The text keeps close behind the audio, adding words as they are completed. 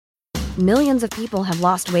Millions of people have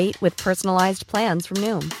lost weight with personalized plans from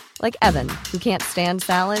Noom. Like Evan, who can't stand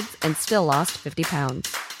salads and still lost 50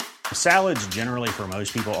 pounds. Salads generally for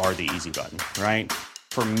most people are the easy button, right?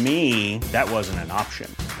 For me, that wasn't an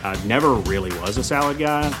option. I never really was a salad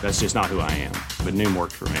guy. That's just not who I am. But Noom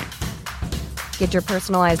worked for me. Get your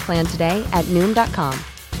personalized plan today at Noom.com.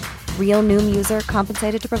 Real Noom user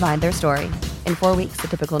compensated to provide their story. In 4 weeks, the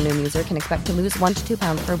typical Noom user can expect to lose 1 to 2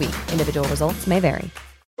 pounds per week. Individual results may vary.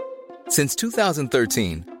 Since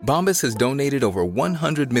 2013, Bombas has donated over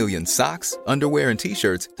 100 million socks, underwear, and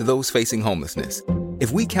T-shirts to those facing homelessness.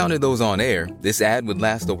 If we counted those on air, this ad would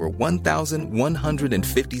last over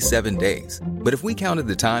 1,157 days. But if we counted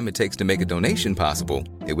the time it takes to make a donation possible,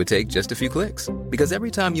 it would take just a few clicks. Because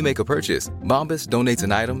every time you make a purchase, Bombas donates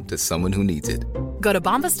an item to someone who needs it. Go to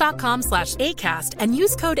bombas.com/ACAST and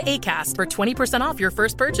use code ACAST for 20% off your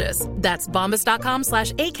first purchase. That's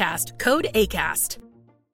bombas.com/ACAST, code ACAST.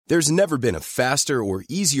 There's never been a faster or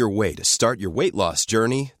easier way to start your weight loss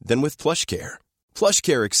journey than with PlushCare.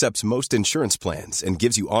 PlushCare accepts most insurance plans and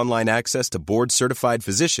gives you online access to board-certified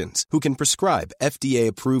physicians who can prescribe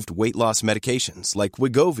FDA-approved weight loss medications like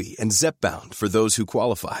Wegovy and Zepbound for those who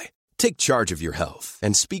qualify. Take charge of your health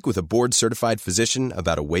and speak with a board-certified physician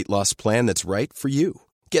about a weight loss plan that's right for you.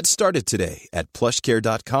 Get started today at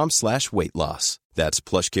plushcare.com/weight loss. That's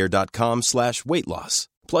plushcare.com/weight loss.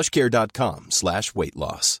 plushcare.com/weight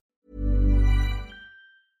loss.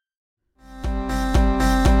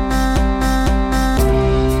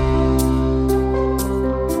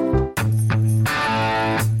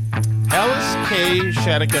 Alice K.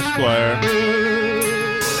 Shattuck Esquire,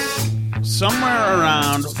 somewhere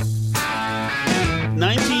around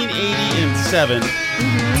 1987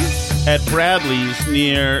 at Bradley's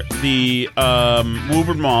near the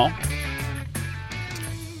Woburn Mall,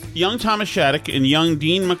 young Thomas Shattuck and young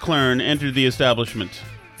Dean McClern entered the establishment.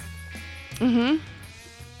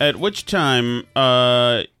 At which time,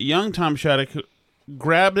 young Tom Shattuck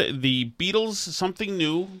grabbed the Beatles' Something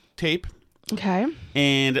New tape. Okay.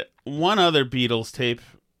 And one other Beatles tape,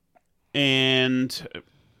 and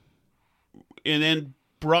then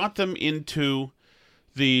brought them into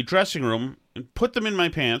the dressing room and put them in my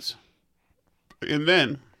pants. And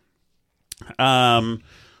then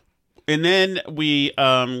we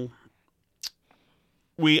I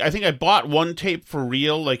think I bought one tape for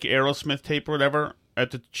real, like Aerosmith tape or whatever,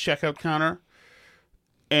 at the checkout counter.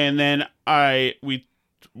 And then we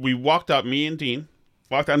walked out, me and Dean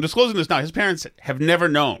walked out. I'm disclosing this now. His parents have never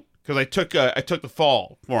known because I took the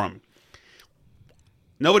fall for him.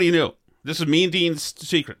 Nobody knew. This is me and Dean's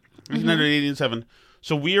secret. 1987.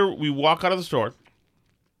 So we walk out of the store,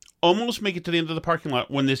 almost make it to the end of the parking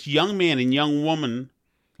lot when this young man and young woman,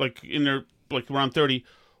 like in their around 30,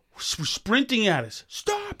 were sprinting at us.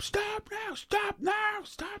 Stop now, stop now.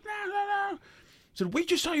 Said, we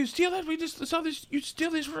just saw you steal that. We just saw this. You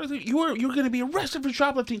steal this. You're going to be arrested for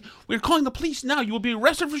shoplifting. We're calling the police now. You will be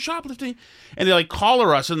arrested for shoplifting. And they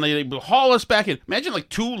collar us and they haul us back in. Imagine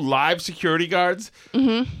 2 live security guards,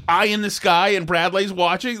 eye in the sky, and Bradley's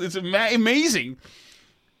watching. It's amazing.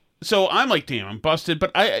 So I'm like, damn, I'm busted.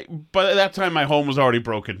 But at that time, my home was already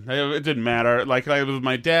broken. It didn't matter. I was with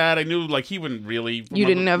my dad. I knew he wouldn't really. You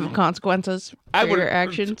didn't have consequences for your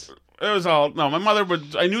actions. It was all my mother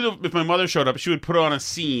would. I knew that if my mother showed up, she would put on a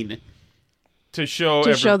scene to show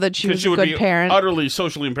that she was a good parent. Utterly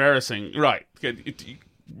socially embarrassing, right?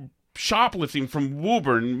 Shoplifting from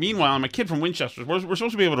Woburn. Meanwhile, I'm a kid from Winchester. We're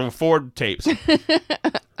supposed to be able to afford tapes.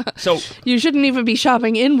 So you shouldn't even be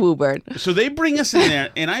shopping in Woburn. So they bring us in there,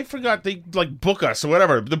 and I forgot they book us or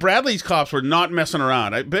whatever. The Bradley's cops were not messing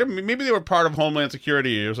around. Maybe they were part of Homeland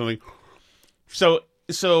Security or something. So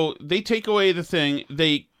they take away the thing.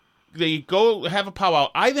 They go have a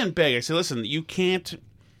powwow. I then beg. I say, listen, you can't.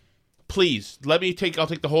 Please I'll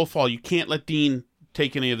take the whole fall. You can't let Dean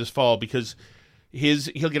take any of this fall because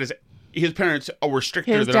he'll get his parents were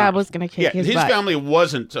stricter. His dad was going to kick his butt. Family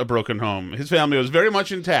wasn't a broken home. His family was very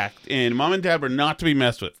much intact, and mom and dad were not to be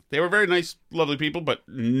messed with. They were very nice, lovely people, but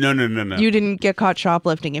no. You didn't get caught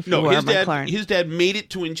shoplifting if you were McLaren. His dad made it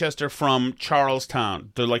to Winchester from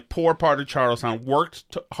Charlestown, the poor part of Charlestown,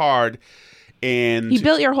 worked hard, and he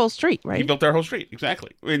built your whole street, right? He built our whole street,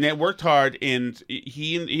 exactly. And they worked hard, and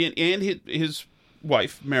he and his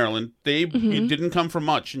wife, Marilyn, they didn't come from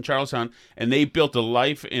much in Charlestown, and they built a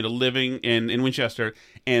life and a living in Winchester,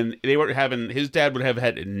 and they were having, his dad would have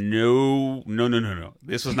had no,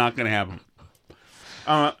 this was not going to happen.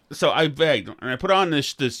 So I begged, and I put on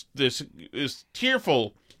this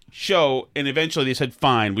tearful show, and eventually they said,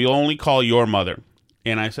 fine, we'll only call your mother.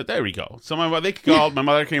 And I said, there we go. So they called, my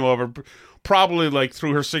mother came over, probably like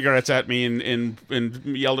threw her cigarettes at me and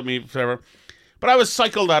yelled at me, whatever. But I was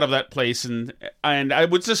cycled out of that place, and I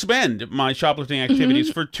would suspend my shoplifting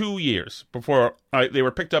activities for 2 years before they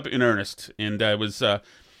were picked up in earnest, and I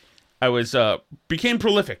became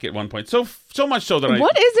prolific at one point. So much so that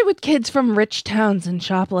What is it with kids from rich towns and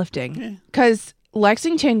shoplifting? Because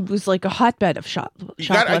Lexington was like a hotbed of shoplifting.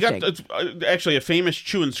 I got actually a famous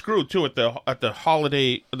chew and screw too at the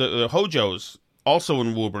holiday the Hojos, also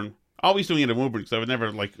in Woburn. Always doing it in Woburn because I would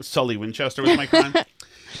never like sully Winchester with my crime.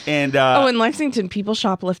 And in Lexington, people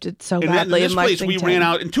shoplifted so badly. In this place, Lexington. we ran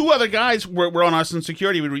out, and 2 other guys were on us in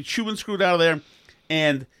security. We chew and screwed out of there,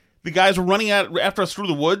 and the guys were running out after us through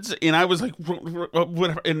the woods, and I was like,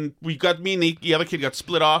 and we got me and the other kid got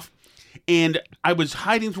split off, and I was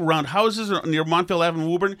hiding around houses near Montville Avenue,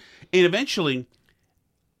 Woburn, and eventually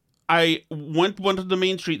I went to the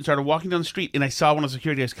main street and started walking down the street, and I saw one of the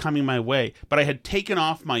security guys coming my way, but I had taken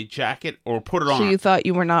off my jacket or put it on. So you thought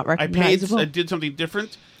you were not recognizable? I did something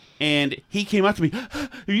different, and he came up to me,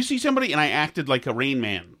 "Do you see somebody?" And I acted like a Rain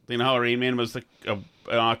Man. You know how a Rain Man was like an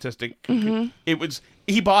autistic? Mm-hmm.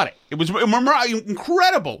 He bought it. It was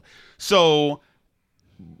incredible. So,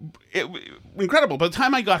 incredible. By the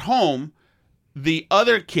time I got home, the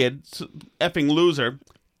other kid, effing loser,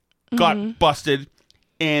 got busted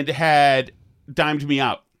and had dimed me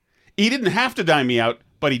out. He didn't have to dime me out,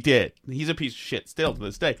 but he did. He's a piece of shit still to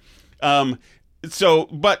this day. So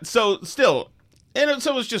still, and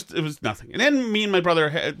so it was nothing. And then me and my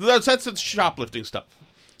brother that's the shoplifting stuff.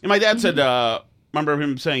 And my dad said, remember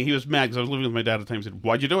him saying he was mad because I was living with my dad at the time. He said,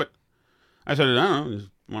 "Why'd you do it?" I said, "I don't know. I just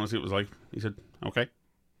want to see what it was like." He said, "Okay."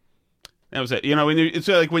 That was it. You know, it's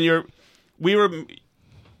like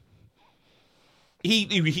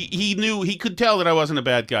he knew, he could tell that I wasn't a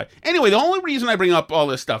bad guy. Anyway, the only reason I bring up all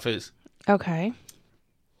this stuff is okay.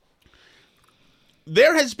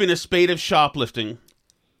 There has been a spate of shoplifting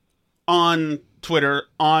on Twitter,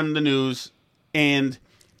 on the news, and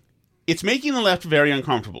it's making the left very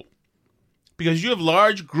uncomfortable because you have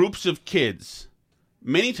large groups of kids,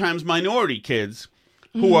 many times minority kids,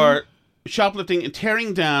 who are shoplifting and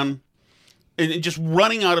tearing down and just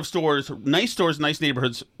running out of stores, nice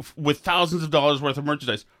neighborhoods with thousands of dollars worth of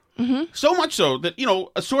merchandise. So much so that,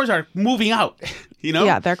 stores are moving out,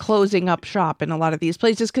 Yeah, they're closing up shop in a lot of these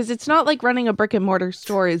places because it's not like running a brick and mortar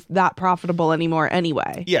store is that profitable anymore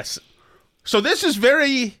anyway. Yes. So this is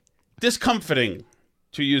very discomforting,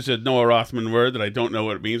 to use a Noah Rothman word that I don't know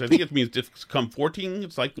what it means. I think it means discomforting.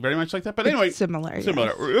 It's like very much like that. But anyway. It's similar. Yes.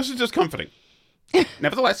 This is discomforting.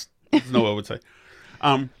 Nevertheless, as Noah would say.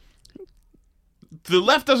 The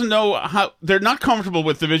left doesn't know how, they're not comfortable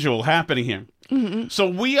with the visual happening here. So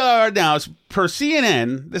we are now, per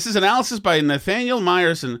CNN, this is analysis by Nathaniel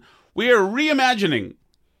Meyerson, we are reimagining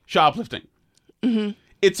shoplifting.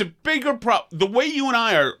 It's a bigger problem. The way you and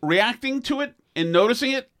I are reacting to it and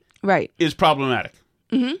noticing it is problematic.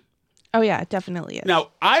 Oh, yeah, it definitely is. Now,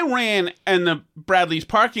 I ran in the Bradley's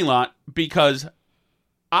parking lot because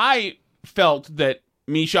I felt that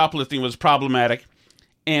me shoplifting was problematic,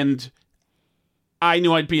 and I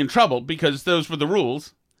knew I'd be in trouble because those were the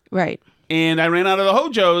rules. Right. And I ran out of the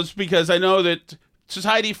Hojos because I know that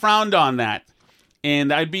society frowned on that,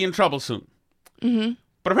 and I'd be in trouble soon.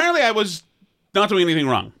 But apparently I was not doing anything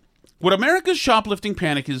wrong. What America's shoplifting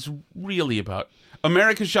panic is really about.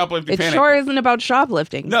 America's shoplifting panic. It sure isn't about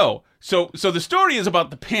shoplifting. No. So the story is about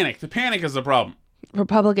the panic. The panic is the problem.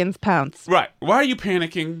 Republicans pounce. Right. Why are you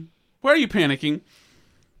panicking? Why are you panicking?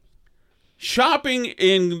 Shopping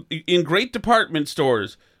in great department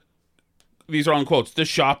stores. These are on quotes. The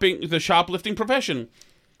shoplifting profession.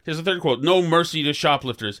 Here's a third quote. No mercy to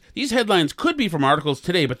shoplifters. These headlines could be from articles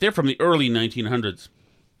today, but they're from the early 1900s.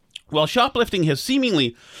 While shoplifting has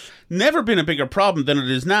seemingly never been a bigger problem than it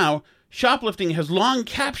is now, shoplifting has long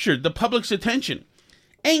captured the public's attention.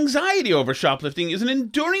 Anxiety over shoplifting is an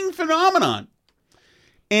enduring phenomenon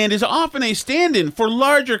and is often a stand-in for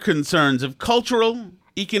larger concerns of cultural,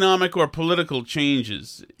 economic, or political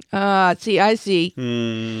changes. I see. I see.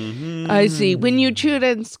 When you chewed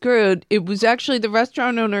and screwed, it was actually the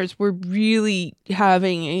restaurant owners were really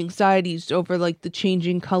having anxieties over like the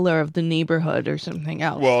changing color of the neighborhood or something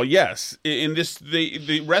else. Well, yes. In this,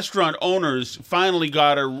 the restaurant owners finally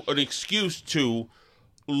got an excuse to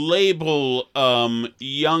label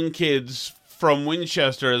young kids from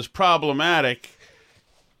Winchester as problematic.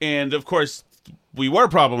 And, of course, we were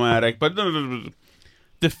problematic, but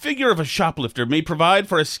the figure of a shoplifter may provide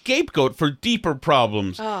for a scapegoat for deeper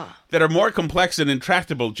problems that are more complex and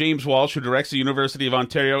intractable. James Walsh, who directs the University of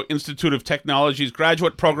Ontario Institute of Technology's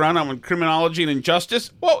graduate program on criminology and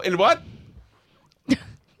injustice. Whoa, and what?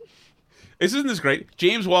 Isn't this great?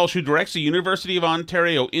 James Walsh, who directs the University of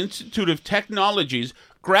Ontario Institute of Technology's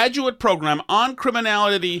graduate program on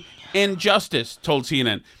criminality and justice, told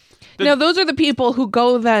CNN. Now, those are the people who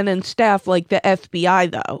go then and staff like the FBI,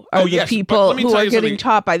 though, are the people who are getting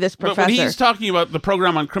taught by this professor. But when he's talking about the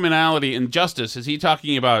program on criminality and justice, is he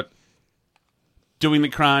talking about doing the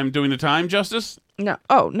crime, doing the time justice? No.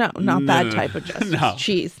 Oh, no, not that type of justice. No.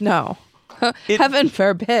 Jeez, no. Heaven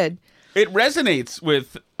forbid. It resonates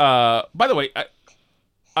with, by the way,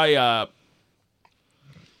 I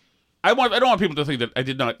don't want people to think that I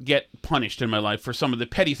did not get punished in my life for some of the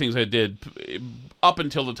petty things I did up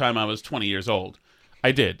until the time I was 20 years old.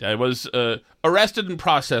 I did. I was arrested and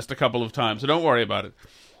processed a couple of times, so don't worry about it.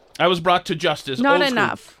 I was brought to justice. Not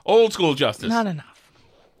enough. Old school justice. Not enough.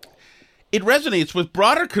 It resonates with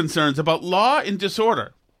broader concerns about law and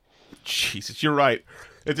disorder. Jesus, you're right.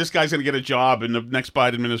 If this guy's going to get a job in the next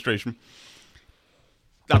Biden administration,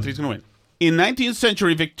 not that he's going to win. In 19th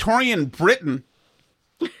century Victorian Britain,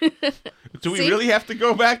 do we really have to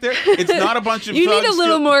go back there? It's not a bunch of You need a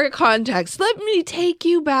little more context. Let me take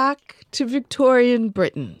you back to Victorian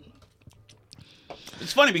Britain.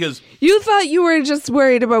 It's funny because you thought you were just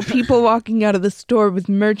worried about people walking out of the store with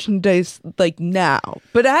merchandise like now.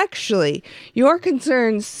 But actually, your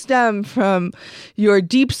concerns stem from your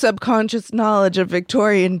deep subconscious knowledge of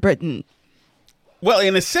Victorian Britain. Well,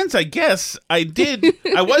 in a sense, I guess I did.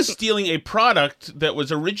 I was stealing a product that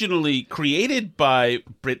was originally created by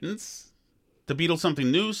Britons. The Beatles Something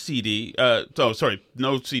New CD. No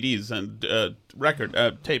CDs and record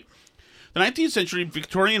tape. The 19th century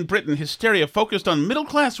Victorian Britain hysteria focused on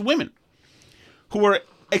middle-class women who were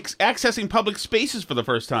accessing public spaces for the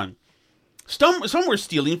first time. Some were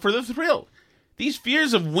stealing for the thrill. These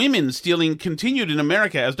fears of women stealing continued in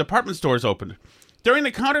America as department stores opened. During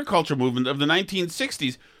the counterculture movement of the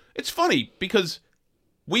 1960s, it's funny because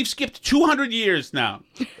we've skipped 200 years now,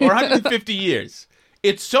 or 150 years.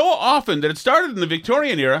 It's so often that it started in the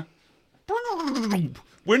Victorian era.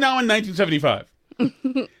 We're now in 1975.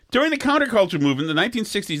 During the counterculture movement in the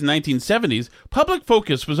 1960s and 1970s, public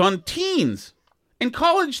focus was on teens and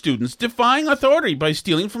college students defying authority by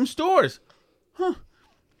stealing from stores. By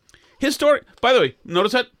the way,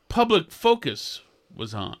 notice that public focus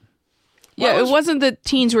was on. Yeah, it wasn't that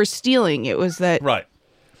teens were stealing. It was that... Right.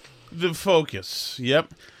 The focus.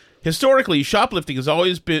 Yep. Historically, shoplifting has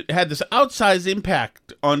always had this outsized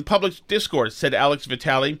impact on public discourse, said Alex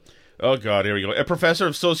Vitale. Oh, God, here we go. A professor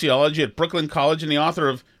of sociology at Brooklyn College and the author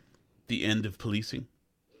of The End of Policing.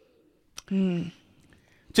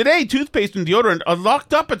 Today, toothpaste and deodorant are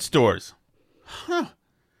locked up at stores.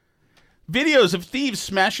 Videos of thieves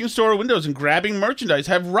smashing store windows and grabbing merchandise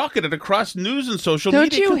have rocketed across news and social media.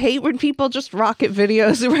 Don't you hate when people just rocket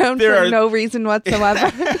videos around for no reason whatsoever?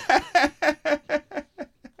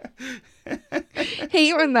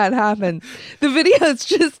 Hate when that happens. The videos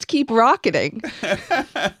just keep rocketing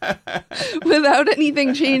without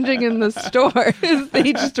anything changing in the store.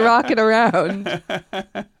 They just rocket around.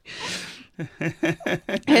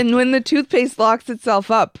 And when the toothpaste locks itself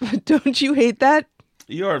up, don't you hate that?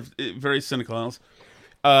 You are very cynical, Alice.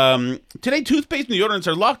 Today, toothpaste and deodorants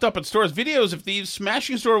are locked up at stores. Videos of thieves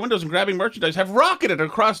smashing store windows and grabbing merchandise have rocketed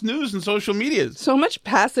across news and social media. So much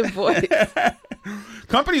passive voice.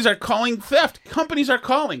 Companies are calling theft. Companies are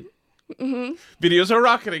calling. Mm-hmm. Videos are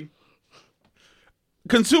rocketing.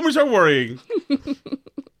 Consumers are worrying.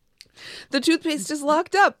 The toothpaste is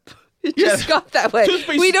locked up. It just got that way.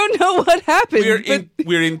 We don't know what happened.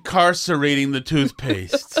 We're incarcerating the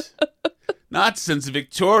toothpaste. Not since the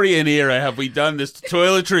Victorian era have we done this to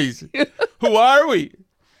toiletries. Who are we?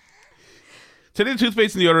 Today, the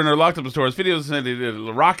toothpaste and deodorant are locked up in stores.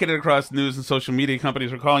 Videos rocketed across news and social media.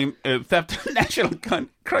 Companies are calling theft a national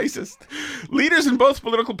crisis. Leaders in both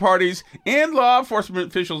political parties and law enforcement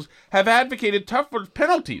officials have advocated tougher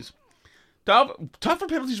penalties. Tougher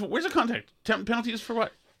penalties? Where's the context? Penalties for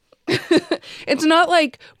what? It's not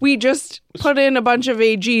like we just put in a bunch of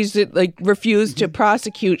AGs that refuse to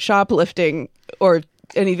prosecute shoplifting or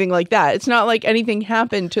anything like that. It's not like anything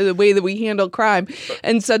happened to the way that we handle crime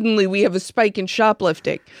and suddenly we have a spike in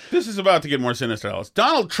shoplifting. This is about to get more sinister, Alice.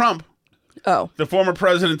 Donald Trump, the former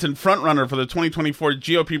president and frontrunner for the 2024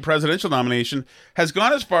 GOP presidential nomination, has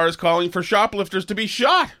gone as far as calling for shoplifters to be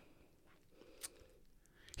shot.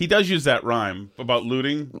 He does use that rhyme about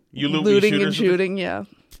looting. You loot, looting and shooting, yeah.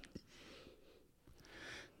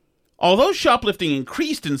 Although shoplifting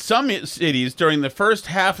increased in some cities during the first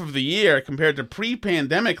half of the year compared to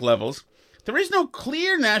pre-pandemic levels, there is no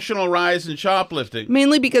clear national rise in shoplifting.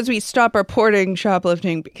 Mainly because we stop reporting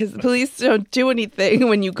shoplifting because the police don't do anything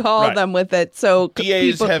when you call them with it. So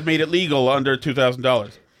DAs have made it legal under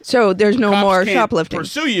 $2,000. So there's no Cops more can't shoplifting.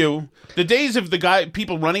 pursue you. The days of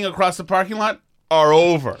people running across the parking lot are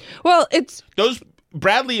over. Well, it's Those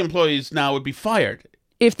Bradley employees now would be fired.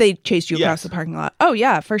 if they chase you across Yes. the parking lot. Oh,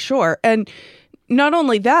 yeah, for sure. And not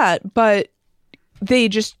only that, but they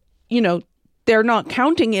just, they're not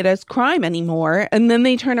counting it as crime anymore. And then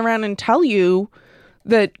they turn around and tell you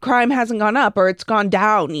that crime hasn't gone up or it's gone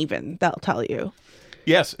down even, they'll tell you.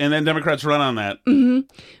 Yes, and then Democrats run on that.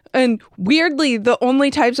 And weirdly, the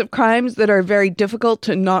only types of crimes that are very difficult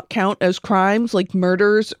to not count as crimes, like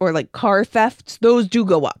murders or like car thefts, those do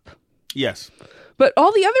go up. Yes. But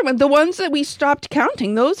all the other ones, the ones that we stopped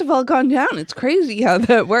counting, those have all gone down. It's crazy how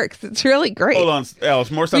that works. It's really great. Hold on,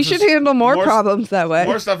 Alice. More stuff. We should handle more problems that way.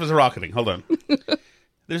 More stuff is rocketing. Hold on.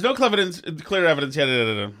 There's no clear evidence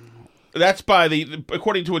yet. That's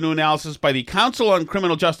according to a new analysis by the Council on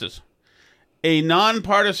Criminal Justice, a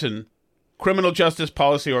nonpartisan criminal justice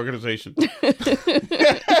policy organization.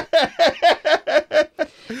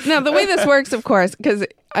 Now, the way this works, of course, because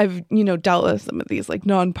I've, dealt with some of these like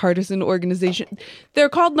nonpartisan organizations. They're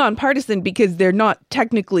called nonpartisan because they're not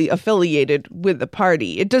technically affiliated with a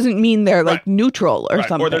party. It doesn't mean they're like neutral or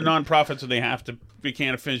something. Or they're nonprofits and we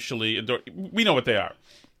can't officially endorse. We know what they are.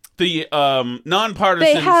 The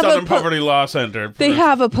nonpartisan Southern Poverty Law Center. They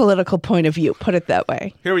have a political point of view, put it that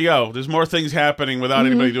way. Here we go. There's more things happening without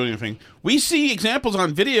anybody doing anything. We see examples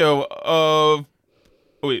on video of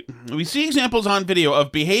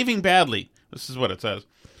behaving badly. This is what it says.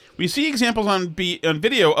 We see examples on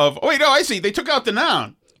video of. Oh wait, no, I see. They took out the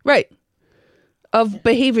noun. Right. Of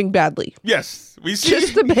behaving badly. Yes, we see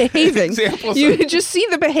just the behaving. Examples. You just see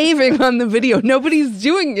the behaving on the video. Nobody's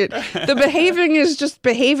doing it. The behaving is just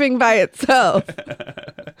behaving by itself.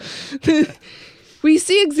 We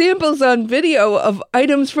see examples on video of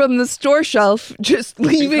items from the store shelf just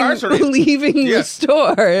leaving the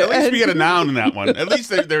store. At least we get a noun in that one. At least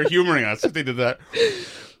they're humoring us if they did that.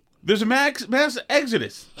 There's a mass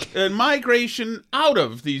exodus and migration out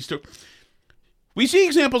of these stores. We see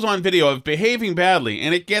examples on video of behaving badly,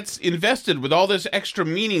 and it gets invested with all this extra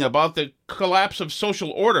meaning about the collapse of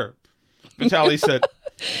social order, Vitaly said.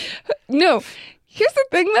 No. Here's the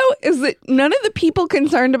thing, though, is that none of the people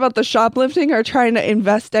concerned about the shoplifting are trying to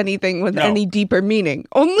invest anything with any deeper meaning.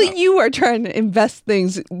 Only you are trying to invest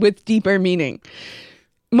things with deeper meaning.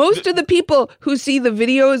 Most of the people who see the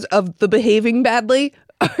videos of the behaving badly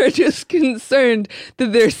are just concerned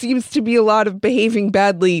that there seems to be a lot of behaving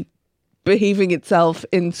itself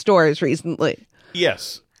in stores recently.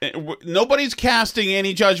 Yes. Nobody's casting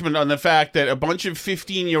any judgment on the fact that a bunch of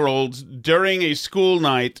 15-year-olds during a school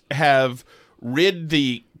night have rid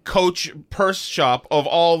the Coach purse shop of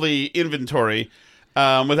all the inventory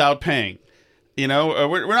without paying.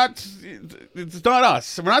 We're not. It's not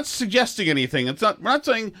us. We're not suggesting anything. We're not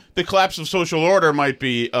saying the collapse of social order might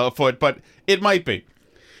be afoot, but it might be.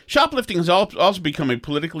 Shoplifting has also become a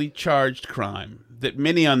politically charged crime that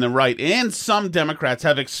many on the right and some Democrats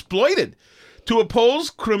have exploited to oppose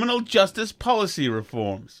criminal justice policy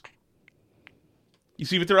reforms. You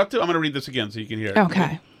see what they're up to? I'm going to read this again so you can hear it.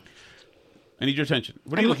 Okay. I need your attention.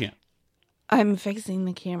 What are you looking at? I'm fixing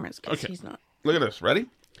the cameras because he's not. Look at this. Ready?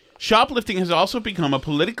 Shoplifting has also become a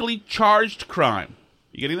politically charged crime.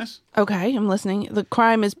 You getting this? Okay, I'm listening. The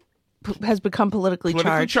crime has become politically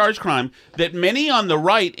charged crime that many on the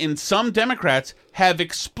right and some Democrats have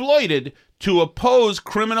exploited to oppose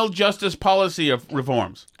criminal justice policy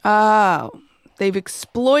reforms. Oh, they've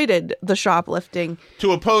exploited the shoplifting.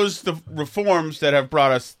 To oppose the reforms that have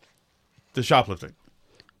brought us to shoplifting.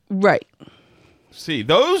 Right. See,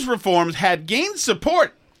 those reforms had gained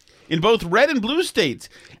support in both red and blue states.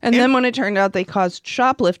 And then when it turned out they caused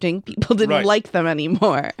shoplifting, people didn't like them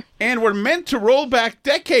anymore. And were meant to roll back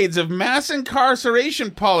decades of mass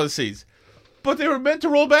incarceration policies. But they were meant to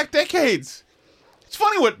roll back decades. It's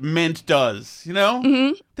funny what meant does,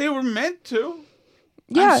 Mm-hmm. They were meant to.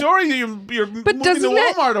 Yeah. I'm sorry you're moving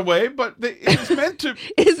the Walmart away, but it's meant to.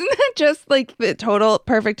 Isn't that just like the total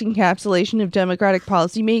perfect encapsulation of democratic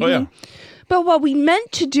policymaking? Oh, yeah. But what we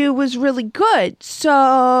meant to do was really good.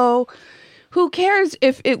 So who cares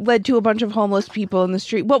if it led to a bunch of homeless people in the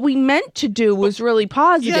street? What we meant to do was really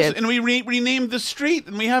positive. Yes, and we renamed the street,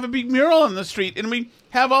 and we have a big mural on the street, and we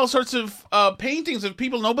have all sorts of paintings of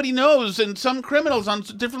people nobody knows, and some criminals on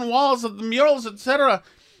different walls of the murals, etc.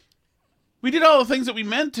 We did all the things that we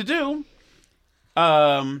meant to do.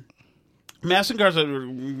 Mass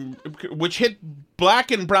incarceration, which hit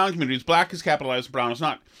black and brown communities. Black is capitalized, brown is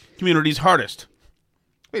not. Communities hardest.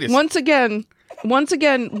 Wait a second. Once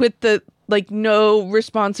again, with the no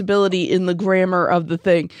responsibility in the grammar of the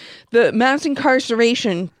thing, the mass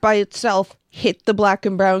incarceration by itself hit the black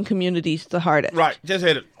and brown communities the hardest. Right, just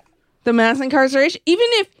hit it. The mass incarceration, even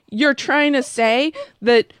if you're trying to say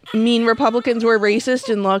that mean Republicans were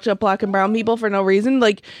racist and locked up black and brown people for no reason,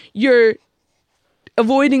 like, you're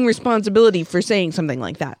avoiding responsibility for saying something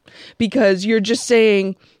like that, because you're just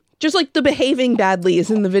saying, just like the behaving badly is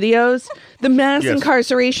in the videos, the mass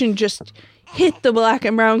incarceration just hit the black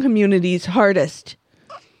and brown communities hardest.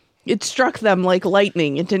 It struck them like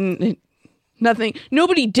lightning.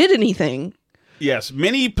 Nobody did anything. Yes,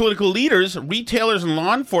 many political leaders, retailers, and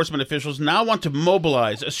law enforcement officials now want to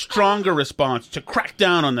mobilize a stronger response to crack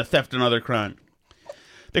down on the theft and other crime.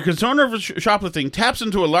 The concern over shoplifting taps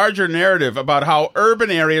into a larger narrative about how urban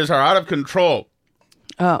areas are out of control.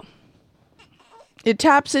 Oh. The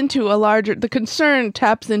concern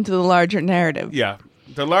taps into the larger narrative. Yeah,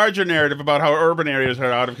 the larger narrative about how urban areas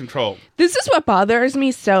are out of control. This is what bothers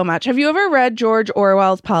me so much. Have you ever read George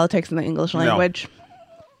Orwell's Politics in the English Language? No.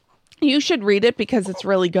 You should read it because it's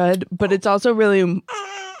really good, but it's also really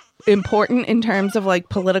important in terms of like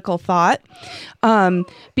political thought.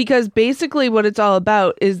 Because basically what it's all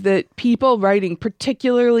about is that people writing,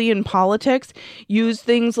 particularly in politics, use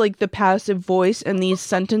things like the passive voice and these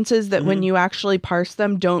sentences that when you actually parse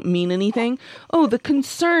them don't mean anything. Oh, the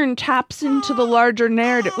concern taps into the larger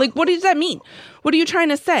narrative. Like, what does that mean? What are you trying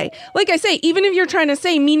to say? Like I say, even if you're trying to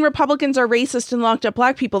say mean Republicans are racist and locked up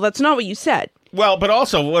black people, that's not what you said. Well, but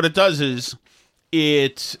also what it does is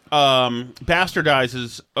it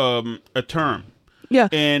bastardizes a term. Yeah.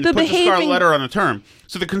 And puts a scarlet letter on a term.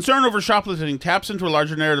 So the concern over shoplifting taps into a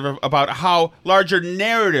larger narrative about how urban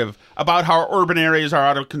areas are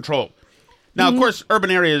out of control. Now, of course,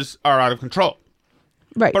 urban areas are out of control.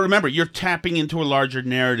 Right. But remember, you're tapping into a larger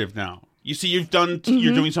narrative now. You see, you're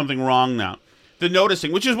doing something wrong now. The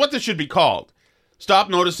noticing, which is what this should be called. Stop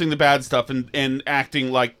noticing the bad stuff and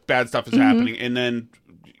acting like bad stuff is happening, and then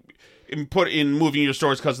moving your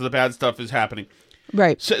stores because of the bad stuff is happening.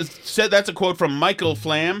 Right. Said that's a quote from Michael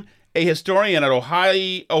Flam, a historian at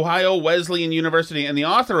Ohio Wesleyan University and the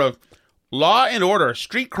author of Law and Order,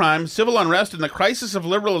 Street Crime, Civil Unrest, and the Crisis of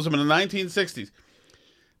Liberalism in the 1960s.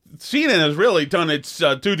 CNN has really done its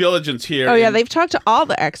due diligence here. Oh, yeah, they've talked to all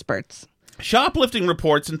the experts. Shoplifting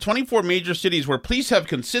reports in 24 major cities where police have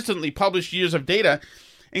consistently published years of data,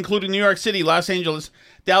 including New York City, Los Angeles,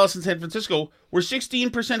 Dallas, and San Francisco, were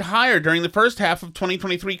 16% higher during the first half of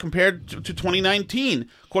 2023 compared to 2019,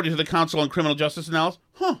 according to the Council on Criminal Justice Analysis.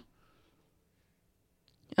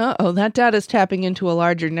 Uh-oh, that data's tapping into a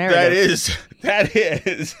larger narrative. That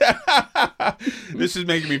is. This is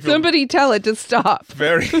making me feel... Somebody tell it to stop.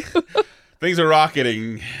 Things are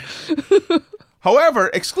rocketing. However,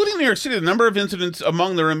 excluding New York City, the number of incidents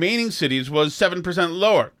among the remaining cities was 7%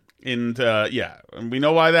 lower. And and we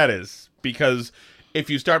know why that is. Because if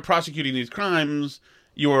you start prosecuting these crimes,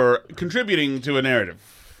 you're contributing to a narrative.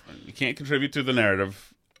 You can't contribute to the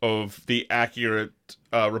narrative of the accurate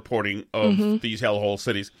reporting of these hellhole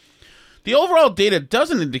cities. The overall data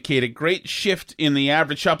doesn't indicate a great shift in the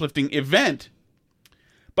average shoplifting event,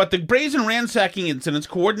 but the brazen ransacking incidents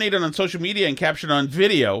coordinated on social media and captured on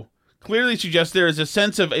video clearly suggests there is a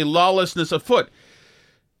sense of a lawlessness afoot.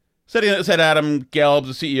 Said Adam Gelb,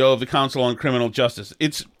 the CEO of the Council on Criminal Justice.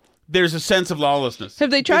 There's a sense of lawlessness. Have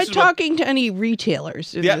they tried talking to any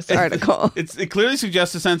retailers in this article? It clearly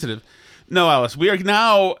suggests a sensitive. No, Alice, we are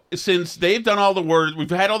now, since they've done all the words, we've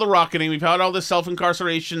had all the rocketing, we've had all the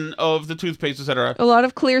self-incarceration of the toothpaste, etc. A lot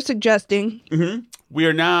of clear suggesting. Mm-hmm. We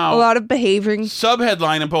are now... a lot of behaving.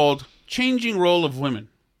 Subheadline in bold, changing role of women.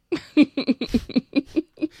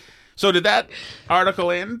 So did that article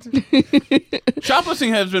end?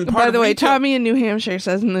 Shoplifting has been part of... By the way, Tommy in New Hampshire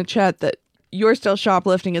says in the chat that you're still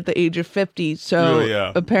shoplifting at the age of 50,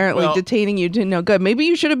 so apparently detaining you did no good. Maybe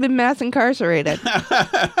you should have been mass incarcerated.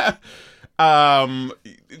 There's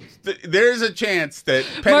a chance that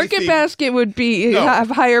Market Basket would have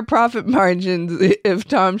higher profit margins if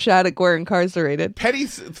Tom Shattuck were incarcerated. Petty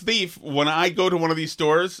thief, when I go to one of these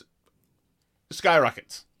stores,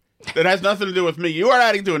 skyrockets. That has nothing to do with me. You are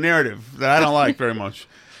adding to a narrative that I don't like very much.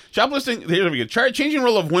 Shoplifting, here we go. Changing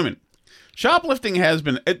role of women. Shoplifting has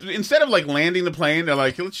been, instead of like landing the plane, they're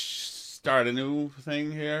like, let's start a new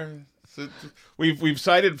thing here. So we've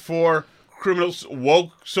cited 4 criminals,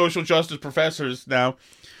 woke social justice professors now.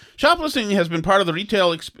 Shoplifting has been part of the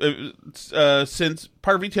retail since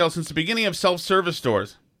the beginning of self-service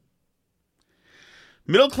stores.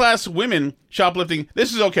 Middle-class women shoplifting.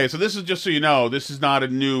 This is okay. So this is just so you know. This is not a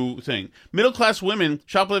new thing. Middle-class women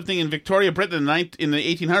shoplifting in Victoria, Britain in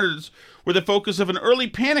the 1800s were the focus of an early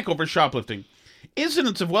panic over shoplifting.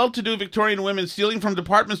 Incidents of well-to-do Victorian women stealing from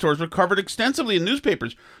department stores were covered extensively in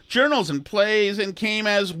newspapers, journals, and plays, and came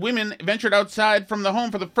as women ventured outside from the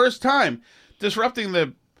home for the first time, disrupting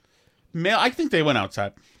the I think they went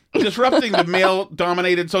outside. Disrupting the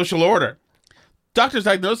male-dominated social order. Doctors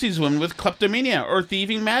diagnosed these women with kleptomania or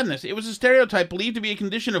thieving madness. It was a stereotype believed to be a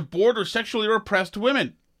condition of bored or sexually repressed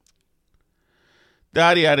women.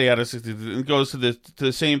 Yada, yada, yada. It goes to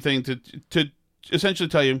the same thing to essentially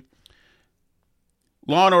tell you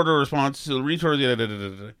law and order response to the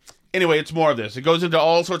retard. Anyway, it's more of this. It goes into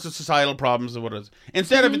all sorts of societal problems of what it is.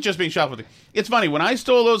 Instead of it just being shoplifting. It's funny, when I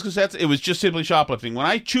stole those cassettes, it was just simply shoplifting. When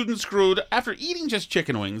I chewed and screwed, after eating just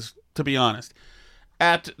chicken wings, to be honest,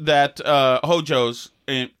 at that Hojo's,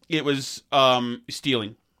 it was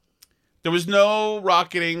stealing. There was no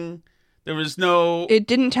rocketing. There was no... It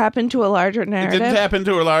didn't tap into a larger narrative? It didn't tap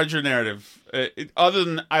into a larger narrative. Other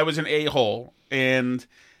than I was an a-hole. And,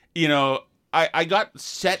 you know... I got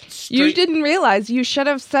set straight. You didn't realize. You should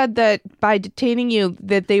have said that by detaining you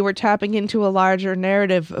that they were tapping into a larger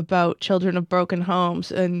narrative about children of broken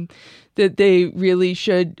homes and that they really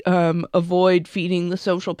should avoid feeding the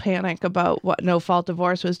social panic about what no-fault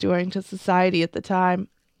divorce was doing to society at the time.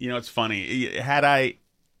 You know, it's funny. Had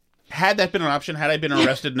that been an option, had I been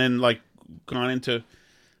arrested and then gone into,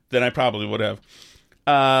 then I probably would have.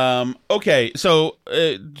 Okay, so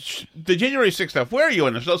the January 6th stuff, where are you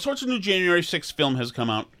in this? All sorts of new January 6th film has come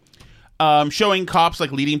out, showing cops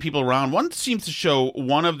leading people around. One seems to show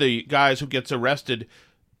one of the guys who gets arrested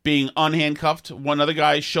being unhandcuffed. One other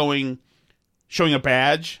guy showing a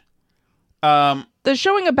badge. The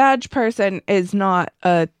showing a badge person is not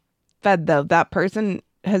a Fed, though. That person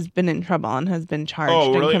has been in trouble and has been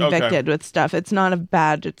charged and convicted with stuff. It's not a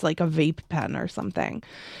badge. It's like a vape pen or something.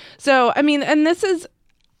 So, I mean, and this is...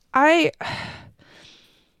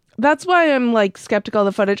 That's why I'm skeptical of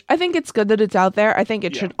the footage. I think it's good that it's out there. I think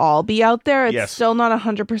it should all be out there. It's still not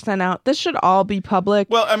 100% out. This should all be public.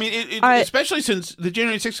 Well, I mean, especially since the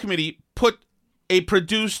January 6th committee put a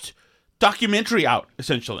produced documentary out,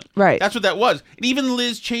 essentially. Right. That's what that was. And even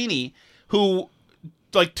Liz Cheney, who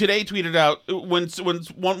today tweeted out when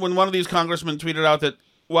one of these congressmen tweeted out that,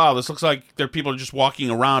 wow, this looks like people are just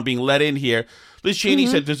walking around being let in here. Liz Cheney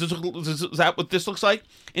said, is that what this looks like?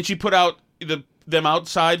 And she put out them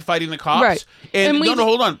outside fighting the cops. Right. And no,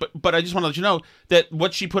 hold on. But I just want to let you know that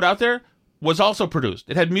what she put out there was also produced.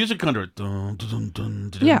 It had music under it. Dun, dun, dun,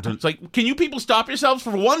 dun, yeah. Dun. It's like, can you people stop yourselves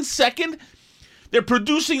for 1 second? They're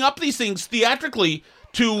producing up these things theatrically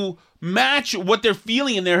to match what they're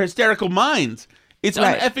feeling in their hysterical minds. It's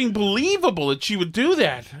un-effing believable that she would do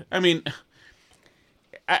that. I mean...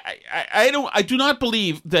 I do not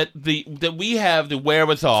believe that we have the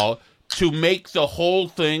wherewithal to make the whole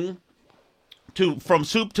thing from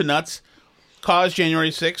soup to nuts cause January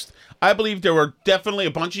 6th. I believe there were definitely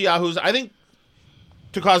a bunch of yahoos, I think,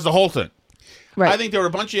 to cause the whole thing. Right. I think there were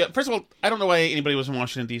a bunch of... First of all, I don't know why anybody was in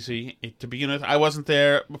Washington, D.C. to begin with. I wasn't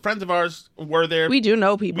there. Friends of ours were there. We do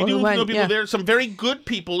know people there. Some very good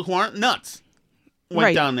people who aren't nuts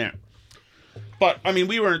went down there. But I mean,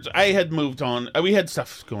 I had moved on. We had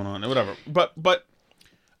stuff going on, whatever. But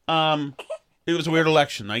it was a weird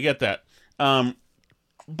election. I get that.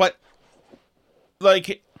 But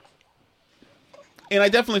and I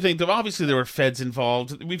definitely think that obviously there were feds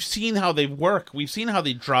involved. We've seen how they work. We've seen how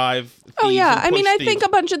they drive. Oh yeah, I mean, I think a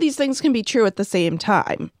bunch of these things can be true at the same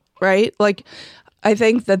time, right? I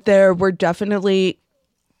think that there were definitely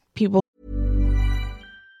people.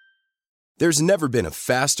 There's never been a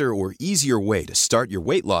faster or easier way to start your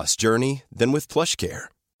weight loss journey than with PlushCare.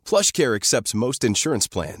 PlushCare accepts most insurance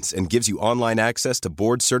plans and gives you online access to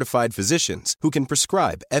board-certified physicians who can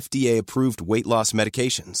prescribe FDA-approved weight loss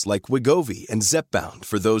medications like Wegovy and Zepbound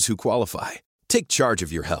for those who qualify. Take charge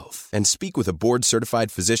of your health and speak with a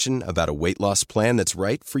board-certified physician about a weight loss plan that's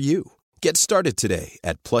right for you. Get started today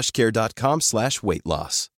at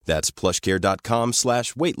plushcare.com/weightloss. That's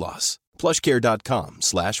plushcare.com/weightloss.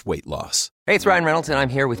 plushcare.com/weightloss. Hey, it's Ryan Reynolds, and I'm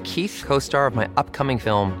here with Keith, co-star of my upcoming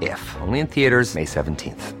film, If, only in theaters May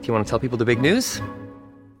 17th. Do you want to tell people the big news?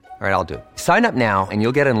 All right, I'll do it. Sign up now and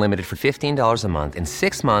you'll get unlimited for $15 a month and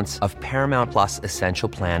 6 months of Paramount Plus Essential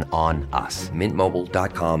Plan on us.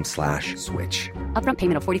 MintMobile.com/switch. Upfront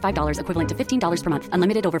payment of $45 equivalent to $15 per month.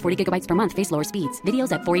 Unlimited over 40 gigabytes per month. Face lower speeds.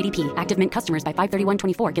 Videos at 480p. Active Mint customers by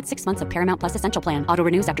 531.24 get 6 months of Paramount Plus Essential Plan. Auto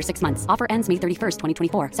renews after 6 months. Offer ends May 31st,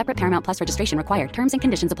 2024. Separate Paramount Plus registration required. Terms and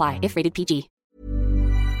conditions apply if rated PG.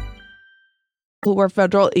 Who were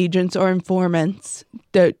federal agents or informants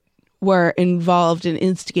that were involved in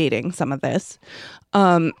instigating some of this.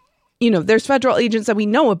 There's federal agents that we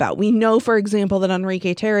know about. We know, for example, that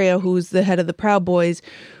Enrique Tarrio, who's the head of the Proud Boys,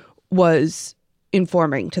 was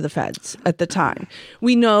informing to the feds at the time.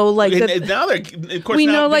 We know, that now they're, of course, we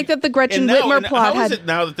know that the Gretchen Whitmer plot how is it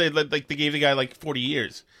now that they gave the guy 40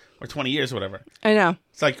 years or 20 years or whatever? I know.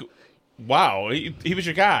 It's like, wow, he was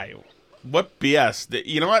your guy. What BS?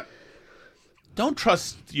 You know what? Don't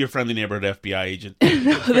trust your friendly neighborhood FBI agent.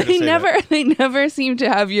 No, they never seem to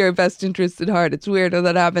have your best interest at heart. It's weird how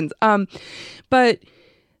that happens. But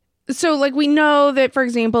so like we know that, for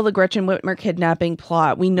example, the Gretchen Whitmer kidnapping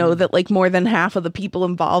plot, we know that like more than half of the people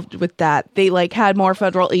involved with that, they like had more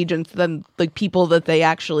federal agents than like people that they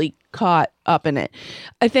actually caught up in it.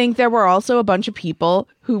 I think there were also a bunch of people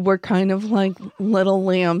who were kind of like little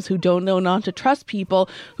lambs who don't know not to trust people,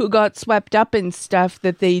 who got swept up in stuff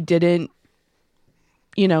that they didn't,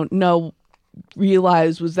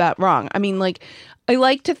 realize was that wrong. I mean, like, I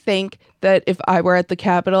like to think that if I were at the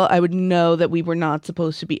Capitol, I would know that we were not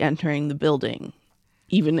supposed to be entering the building,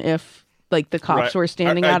 even if like the cops were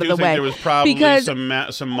standing out of the way. There was probably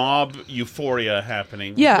some mob euphoria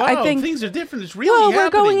happening. Yeah, wow, I think things are different. It's really happening. We're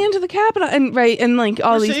going into the Capitol, and like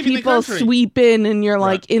all these people sweep in, and you're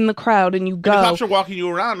like in the crowd, and you go. And the cops are walking you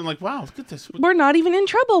around, and like, wow, look at this. We're not even in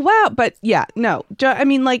trouble. Wow, but yeah, no, I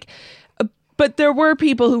mean, like. But there were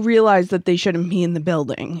people who realized that they shouldn't be in the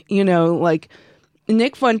building. Like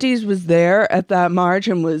Nick Fuentes was there at that march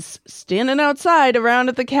and was standing outside around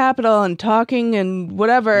at the Capitol and talking and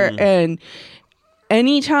whatever. And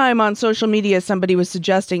anytime on social media somebody was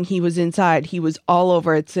suggesting he was inside, he was all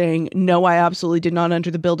over it saying, no, I absolutely did not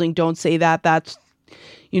enter the building. Don't say that. That's,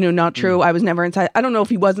 not true. I was never inside. I don't know if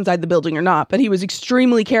he was inside the building or not, but he was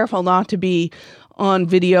extremely careful not to be on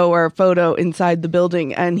video or photo inside the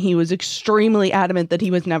building, and he was extremely adamant that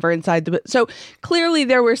he was never inside the. So clearly,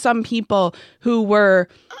 there were some people who were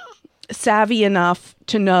savvy enough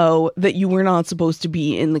to know that you were not supposed to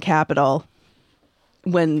be in the Capitol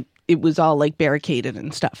when it was all like barricaded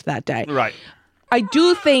and stuff that day. Right. I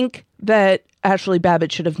do think that Ashley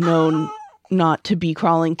Babbitt should have known not to be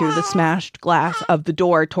crawling through the smashed glass of the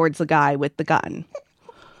door towards the guy with the gun.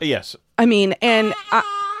 Yes. I mean, and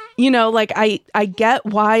like I get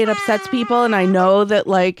why it upsets people, and I know that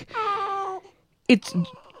like it's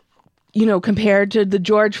compared to the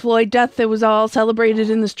George Floyd death that was all celebrated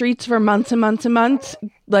in the streets for months and months and months.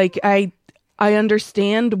 Like I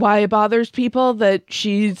understand why it bothers people that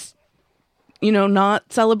she's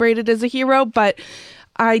not celebrated as a hero, but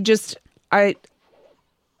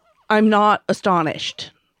I'm not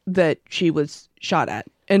astonished that she was shot at,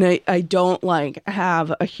 and I don't like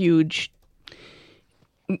have a huge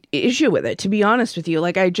issue with it, to be honest with you.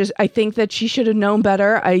 Like I think that she should have known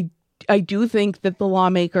better. I do think that the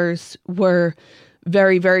lawmakers were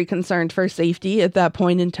very, very concerned for safety at that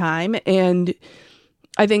point in time, and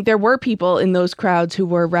I think there were people in those crowds who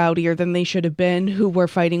were rowdier than they should have been, who were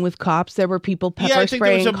fighting with cops. There were people pepper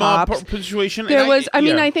spraying cops. Mob situation.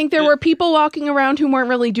 I think there were people walking around who weren't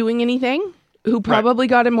really doing anything, who probably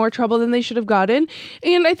got in more trouble than they should have gotten.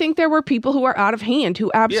 And I think there were people who were out of hand,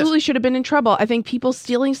 who absolutely should have been in trouble. I think people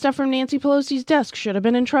stealing stuff from Nancy Pelosi's desk should have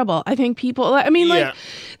been in trouble. I think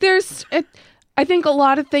I think a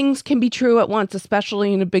lot of things can be true at once,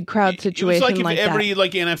 especially in a big crowd situation like that. It was like if every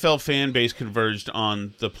NFL fan base converged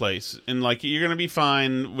on the place. And like you're going to be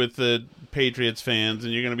fine with the Patriots fans,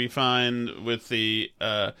 and you're going to be fine with the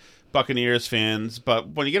Buccaneers fans, but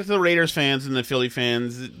when you get to the Raiders fans and the Philly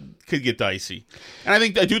fans, it could get dicey. And I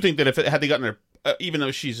do think that had they gotten their, even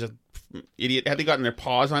though she's an idiot, had they gotten their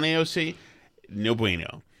paws on AOC, no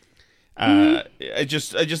bueno. I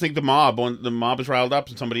just think the mob is riled up,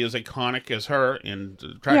 and somebody as iconic as her and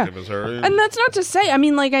attractive as her. And that's not to say, I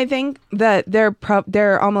mean, like, I think that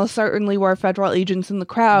there almost certainly were federal agents in the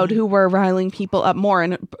crowd who were riling people up more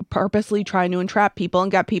and purposely trying to entrap people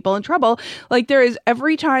and get people in trouble. Like, there is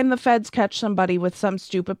every time the feds catch somebody with some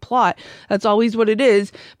stupid plot. That's always what it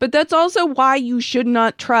is. But that's also why you should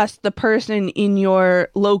not trust the person in your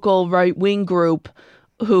local right-wing group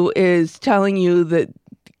who is telling you that,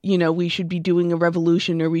 we should be doing a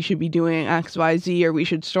revolution, or we should be doing XYZ, or we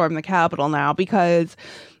should storm the Capitol now, because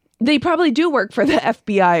they probably do work for the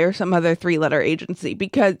FBI or some other three-letter agency.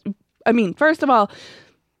 Because, I mean, first of all,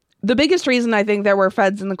 the biggest reason I think there were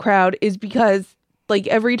feds in the crowd is because, like,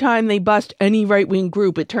 every time they bust any right-wing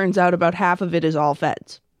group, it turns out about half of it is all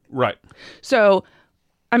feds. Right. So,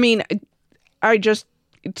 I mean,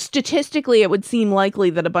 statistically, it would seem likely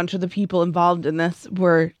that a bunch of the people involved in this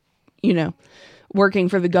were, working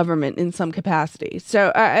for the government in some capacity.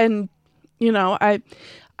 So, I don't know.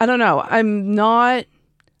 I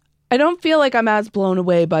don't feel like I'm as blown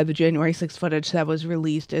away by the January 6th footage that was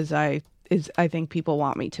released as I think people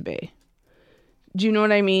want me to be. Do you know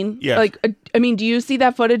what I mean? Yeah. Like, I mean, do you see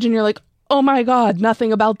that footage and you're like, oh my God,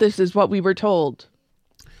 nothing about this is what we were told?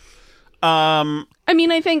 I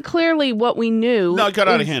mean, I think clearly what we knew. No, it got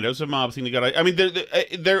out of hand. It was a mob thing that got out. I mean,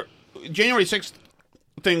 their January 6th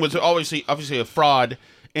thing was obviously a fraud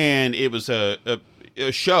and it was a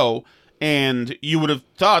show, and you would have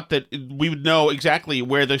thought that we would know exactly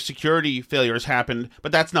where the security failures happened,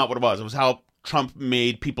 but that's not what it was. It was how Trump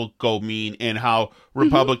made people go mean and how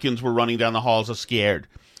Republicans were running down the halls of scared.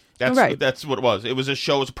 That's what it was. It was a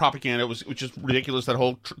show. It was a propaganda. It was just ridiculous. That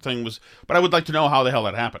whole thing was. But I would like to know how the hell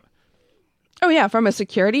that happened. Oh yeah, from a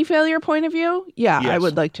security failure point of view, yeah, Yes. I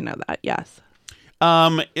would like to know that. Yes.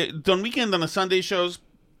 On weekend on the Sunday shows,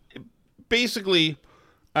 basically,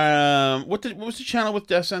 what was the channel with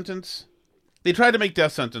Death Sentence? They tried to make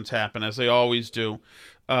Death Sentence happen, as they always do.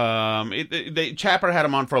 Tapper had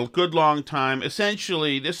him on for a good long time.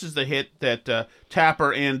 Essentially, this is the hit that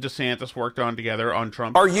Tapper and DeSantis worked on together on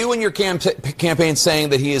Trump. Are you and your campaign saying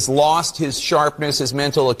that he has lost his sharpness, his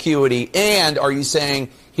mental acuity, and are you saying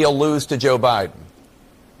he'll lose to Joe Biden?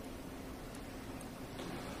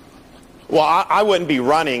 Well, I wouldn't be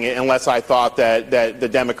running unless I thought that the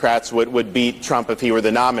Democrats would beat Trump if he were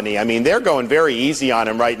the nominee. I mean, they're going very easy on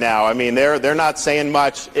him right now. I mean, they're not saying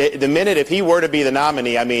much. The minute if he were to be the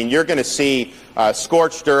nominee, I mean, you're going to see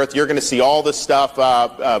scorched earth. You're going to see all this stuff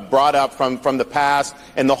brought up from the past,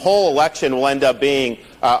 and the whole election will end up being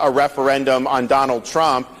a referendum on Donald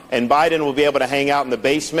Trump. And Biden will be able to hang out in the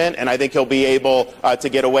basement, and I think he'll be able to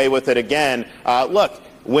get away with it again. Look.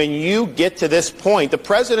 When you get to this point, the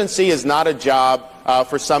presidency is not a job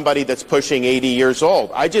for somebody that's pushing 80 years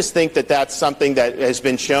old. I just think that that's something that has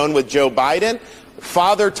been shown with Joe Biden.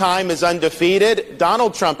 Father time is undefeated.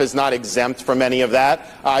 Donald Trump is not exempt from any of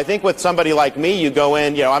that. I think with somebody like me, you go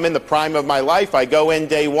in, I'm in the prime of my life. I go in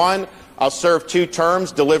day one. I'll serve 2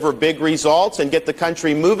 terms, deliver big results, and get the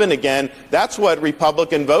country moving again. That's what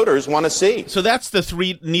Republican voters want to see. So that's the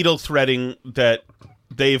 3 needle threading that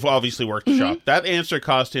they've obviously worked the shop. That answer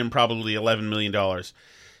cost him probably $11 million.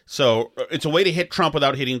 So it's a way to hit Trump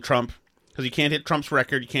without hitting Trump, because you can't hit Trump's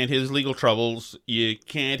record, you can't hit his legal troubles, you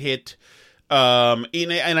can't hit... and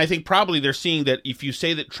I think probably they're seeing that if you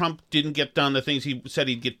say that Trump didn't get done the things he said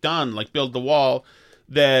he'd get done, like build the wall,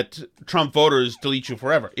 that Trump voters delete you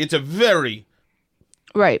forever. It's a very...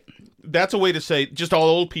 Right. That's a way to say just all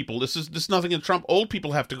old people. This is nothing against Trump. Old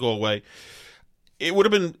people have to go away. It would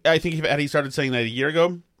have been, I think, had he started saying that a year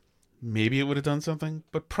ago, maybe it would have done something,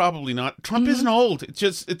 but probably not. Trump isn't old.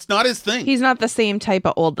 It's not his thing. He's not the same type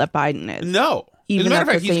of old that Biden is. No. Even as a matter of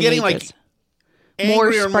at fact, the he's same getting ages. like angrier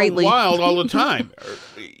More and sprightly. more wild all the time.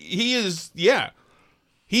 He is, yeah.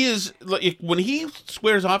 He is, like, when he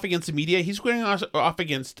squares off against the media, he's squaring off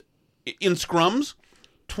against, in scrums,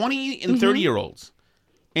 20 and 30-year-olds.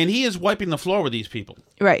 And he is wiping the floor with these people.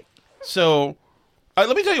 Right. So...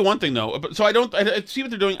 let me tell you one thing, though. So I see what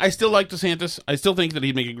they're doing. I still like DeSantis. I still think that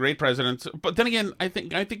he'd make a great president. But then again, I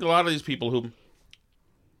think a lot of these people who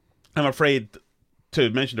I'm afraid to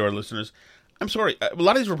mention to our listeners, I'm sorry, a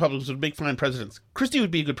lot of these Republicans would make fine presidents. Christie would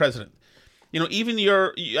be a good president. Even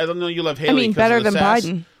I don't know, you love Haley. I mean, better than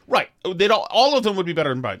Biden. Right. All of them would be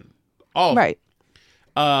better than Biden. All of them.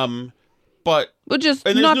 Right. But well, just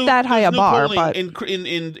not that high a bar. But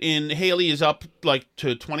in Haley is up like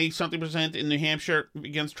to 20-something% in New Hampshire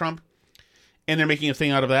against Trump, and they're making a thing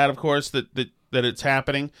out of that. Of course, that it's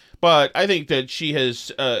happening. But I think that she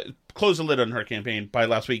has closed the lid on her campaign by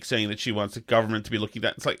last week, saying that she wants the government to be looking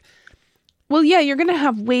at. It's like, well, yeah, you're going to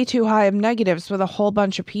have way too high of negatives with a whole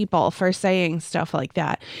bunch of people for saying stuff like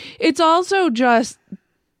that. It's also just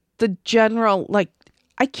the general like.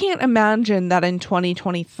 I can't imagine that in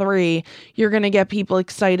 2023, you're going to get people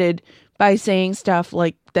excited by saying stuff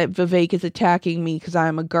like that Vivek is attacking me because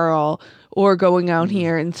I'm a girl, or going out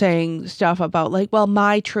here and saying stuff about like, well,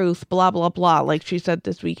 my truth, blah, blah, blah, like she said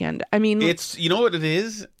this weekend. I mean, it's, you know what it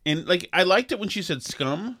is? And like, I liked it when she said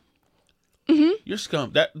scum. Mm-hmm. You're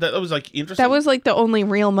scum. That was like interesting. That was like the only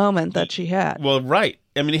real moment that she had. Well, right.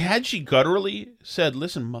 I mean, had she gutturally said,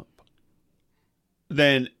 listen,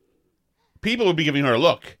 then people would be giving her a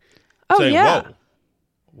look. Oh, saying, yeah.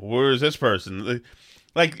 whoa, where's this person?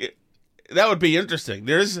 Like, that would be interesting.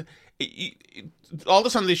 There's all the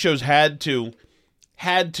Sunday shows had to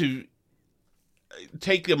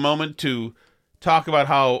take a moment to talk about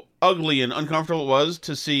how ugly and uncomfortable it was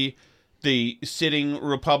to see the sitting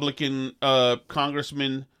Republican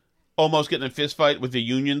congressman almost getting a fist fight with the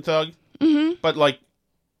union thug. Mm-hmm. But, like,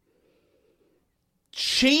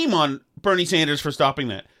 shame on Bernie Sanders for stopping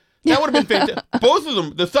that. That would have been fantastic. Both of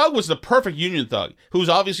them, the thug was the perfect union thug, who's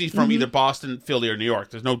obviously from either Boston, Philly, or New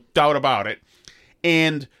York. There's no doubt about it.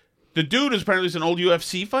 And the dude is apparently an old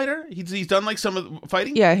UFC fighter. He's done like some of the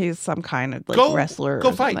fighting. Yeah, he's some kind of like wrestler. Go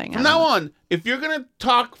or fight. Something. From now on, if you're going to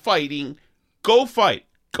talk fighting, go fight.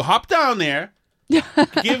 Go hop down there.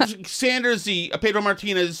 Give Sanders the Pedro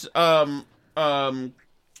Martinez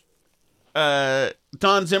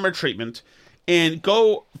Don Zimmer treatment and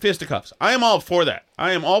go fisticuffs. I am all for that.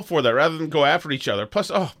 Rather than go after each other.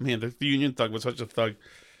 Plus, oh man, the Union thug was such a thug.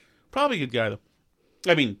 Probably a good guy though.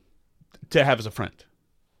 I mean, to have as a friend.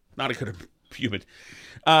 Not a good human.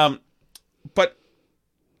 But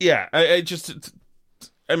yeah,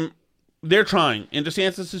 they're trying, and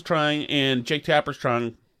DeSantis is trying, and Jake Tapper's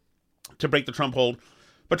trying to break the Trump hold.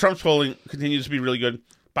 But Trump's polling continues to be really good.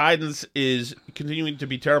 Biden's is continuing to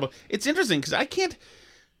be terrible. It's interesting because I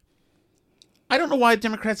don't know why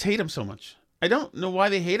Democrats hate him so much. I don't know why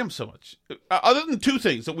they hate him so much. Other than two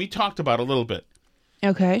things that we talked about a little bit.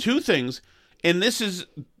 Okay. Two things, and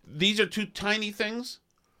these are two tiny things,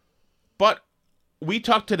 but we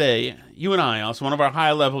talked today, you and I, also one of our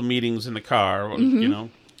high-level meetings in the car, you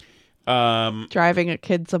know. Driving a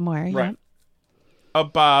kid somewhere. Right. Yeah.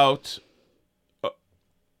 About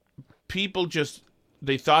people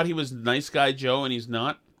they thought he was nice guy Joe, and he's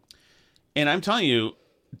not. And I'm telling you,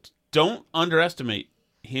 don't underestimate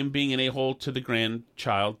him being an a-hole to the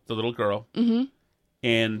grandchild, the little girl,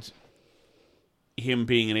 and him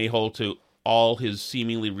being an a-hole to all his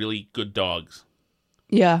seemingly really good dogs.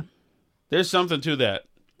 Yeah. There's something to that.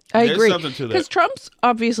 I There's agree. something to that. Because Trump's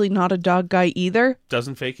obviously not a dog guy either.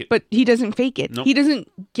 Doesn't fake it. But he doesn't fake it. Nope. He doesn't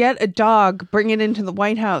get a dog, bring it into the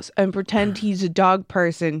White House, and pretend he's a dog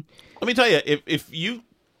person. Let me tell you, if you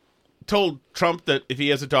told Trump that if he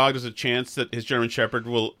has a dog, there's a chance that his German Shepherd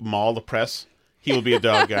will maul the press, he will be a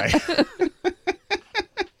dog guy.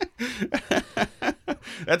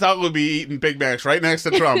 That dog will be eating Big Macs right next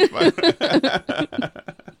to Trump.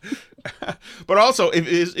 But also,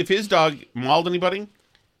 if his dog mauled anybody,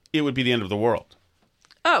 it would be the end of the world.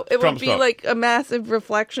 Oh, it Trump's would be dog. like a massive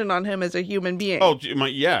reflection on him as a human being. Oh,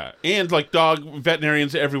 yeah. And like dog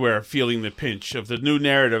veterinarians everywhere feeling the pinch of the new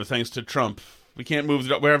narrative thanks to Trump. We can't move the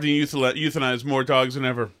dog. We're having to euthanize more dogs than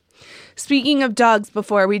ever. Speaking of dogs,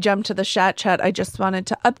 before we jump to the chat, I just wanted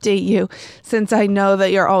to update you, since I know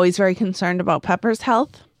that you're always very concerned about Pepper's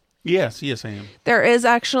health. Yes, I am. There is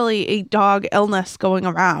actually a dog illness going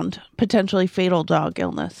around, potentially fatal dog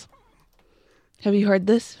illness. Have you heard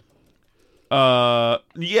this? Yeah,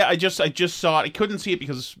 I just saw it. I couldn't see it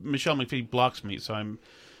because Michelle McPhee blocks me.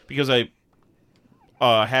 Because I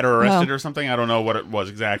had her arrested or something. I don't know what it was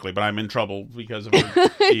exactly, but I'm in trouble because of her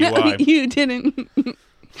DUI.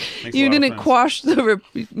 You didn't quash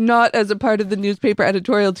not as a part of the newspaper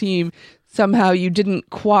editorial team. Somehow you didn't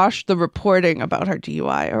quash the reporting about her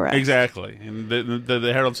DUI arrest. Exactly, and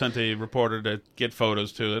the Herald sent a reporter to get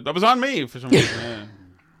photos to it. That was on me for some reason. Yeah.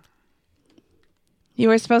 You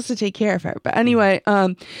were supposed to take care of her. But anyway,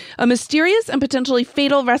 a mysterious and potentially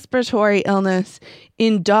fatal respiratory illness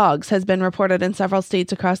in dogs has been reported in several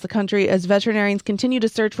states across the country as veterinarians continue to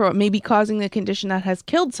search for what may be causing the condition that has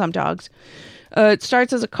killed some dogs. It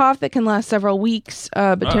starts as a cough that can last several weeks,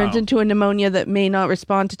 but turns into a pneumonia that may not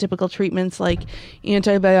respond to typical treatments like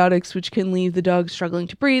antibiotics, which can leave the dog struggling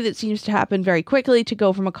to breathe. It seems to happen very quickly, to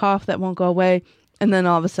go from a cough that won't go away, and then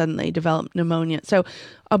all of a sudden they develop pneumonia. So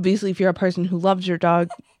obviously if you're a person who loves your dog,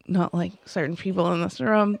 not like certain people in this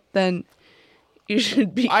room, then you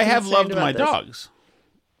should be I have loved my this. dogs.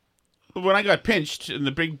 When I got pinched in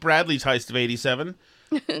the big Bradley's heist of '87,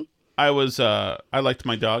 I liked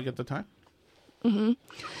my dog at the time.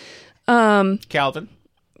 Calvin.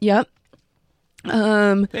 Yep.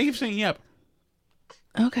 Thank you for saying yep.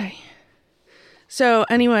 Okay. So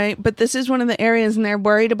anyway, but this is one of the areas, and they're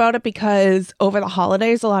worried about it because over the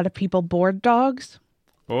holidays, a lot of people board dogs.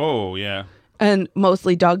 Oh, yeah. And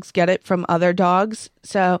mostly dogs get it from other dogs.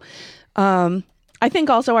 So I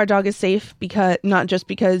think also our dog is safe, because not just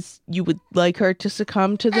because you would like her to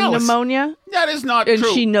succumb to the pneumonia. That is not and true.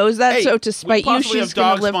 And she knows that, hey, so to spite you, she's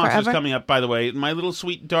going to live sponsors forever. Coming up, by the way. My little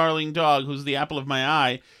sweet darling dog, who's the apple of my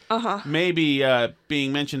eye, may be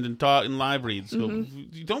being mentioned in live reads. So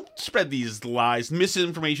you don't spread these lies,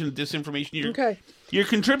 misinformation, disinformation. You're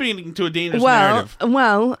contributing to a dangerous narrative.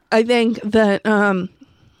 Well, I think that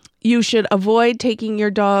you should avoid taking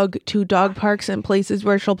your dog to dog parks and places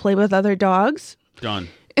where she'll play with other dogs. Done.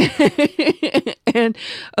 And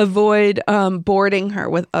avoid boarding her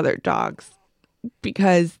with other dogs,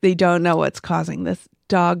 because they don't know what's causing this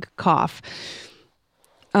dog cough.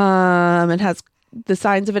 It has the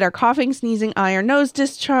signs of it are coughing, sneezing, eye or nose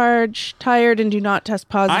discharge, tired, and do not test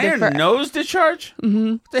positive. Nose discharge?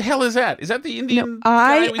 Mm-hmm. What the hell is that? Is that the Indian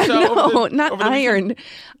guy we saw? Not iron.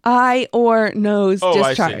 Eye or nose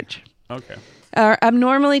discharge. I see. Okay. Are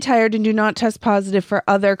abnormally tired and do not test positive for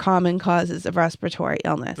other common causes of respiratory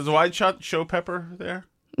illness. Does the wide shot show Pepper there?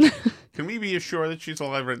 Can we be assured that she's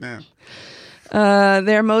alive right now?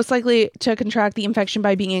 They're most likely to contract the infection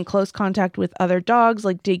by being in close contact with other dogs,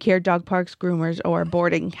 like daycare, dog parks, groomers, or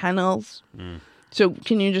boarding kennels. So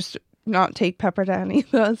can you just not take Pepper to any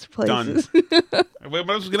of those places? Done. I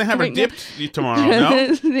was going to have her dipped tomorrow,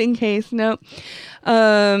 no? In case, no.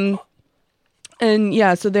 And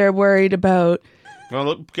yeah, so they're worried about... Well,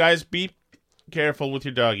 look, guys, be careful with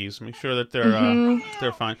your doggies. Make sure that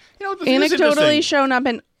they're fine. You know, this is anecdotally interesting. shown up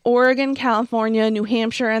in Oregon, California, New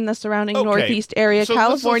Hampshire, and the surrounding Northeast area, So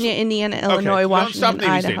California, Indiana, Illinois, Washington,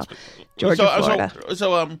 Idaho, Georgia, Florida.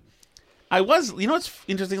 So I was, you know what's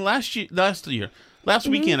interesting? Last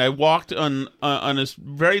weekend, I walked on this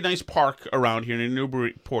very nice park around here in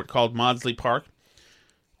Newburyport called Maudsley Park.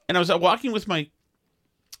 And I was walking with my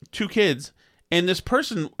 2 kids, and this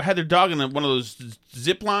person had their dog on one of those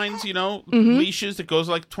zip lines, you know, leashes that goes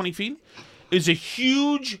like 20 feet. It's a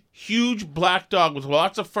huge, huge black dog with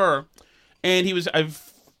lots of fur. And in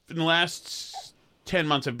the last 10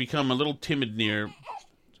 months, I've become a little timid near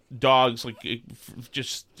dogs. Like,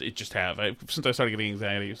 since I started getting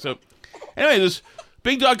anxiety. So, anyway, this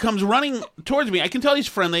big dog comes running towards me. I can tell he's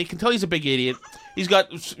friendly. I can tell he's a big idiot. He's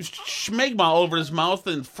got schmegma all over his mouth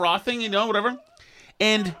and frothing, you know, whatever.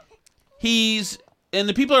 And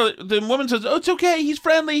the woman says, "Oh, it's okay. He's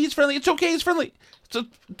friendly. He's friendly. It's okay. He's friendly." So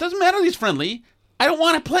it doesn't matter that he's friendly. I don't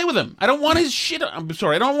want to play with him. I don't want his shit. I'm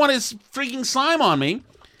sorry. I don't want his freaking slime on me.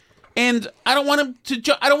 And I don't want him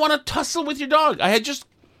to, I don't want to tussle with your dog. I had just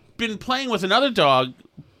been playing with another dog,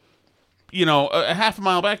 you know, a half a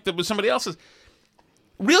mile back that was somebody else's.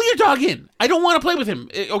 Reel your dog in. I don't want to play with him.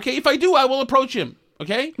 Okay? If I do, I will approach him.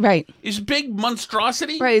 Okay? Right. His big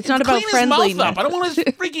monstrosity. Right. It's not about friendliness. His mouth up. I don't want his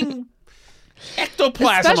freaking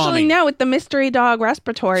ectoplasm Especially on me. now with the mystery dog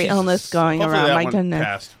respiratory illness going Hopefully around. that My one goodness.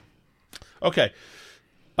 passed. Okay.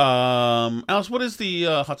 Alice, what is the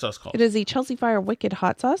hot sauce called? It is the Chelsea Fire Wicked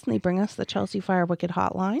Hot Sauce, and they bring us the Chelsea Fire Wicked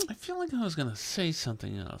Hotline. I feel like I was going to say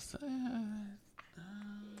something else.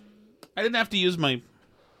 I didn't have to use my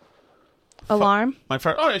Alarm? My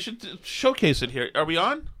fire. Oh, I should showcase it here. Are we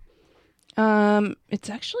on? It's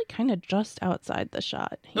actually kind of just outside the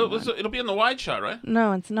shot. It'll be in the wide shot, right?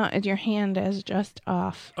 No, it's not. Your hand is just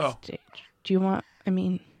off stage. Do you want,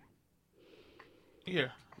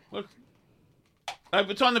 Here, look.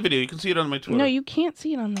 It's on the video. You can see it on my Twitter. No, you can't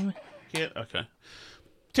see it on the... Can't? Okay.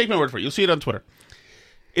 Take my word for it. You'll see it on Twitter.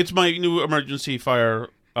 It's my new emergency fire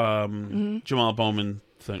Jamal Bowman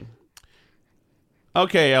thing.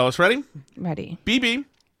 Okay, Alice, ready? Ready. BB.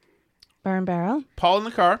 Burn Barrel. Paul in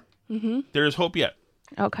the car. Mm-hmm. There is hope yet.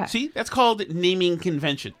 Okay. See, that's called naming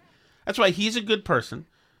convention. That's why he's a good person.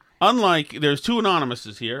 Unlike, there's 2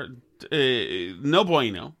 anonymouses here. No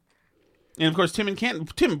bueno. And, of course, Tim and Canton.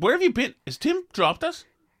 Tim, where have you been? Has Tim dropped us?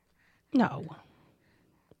 No.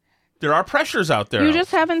 There are pressures out there. You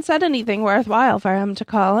just haven't said anything worthwhile for him to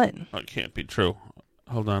call in. Oh, it can't be true.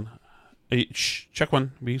 Hold on. Hey, shh, check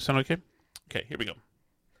one. We sound okay? Okay, here we go.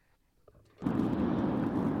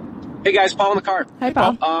 Hey, guys. Paul in the car. Hi,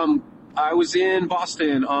 Paul. I was in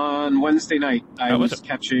Boston on Wednesday night. I was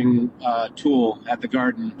catching Tool at the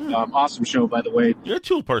Garden. Awesome show, by the way. You're a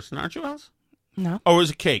Tool person, aren't you, Alice? No. Oh, is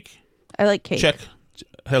it cake? I like cake. Check.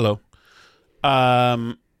 Hello.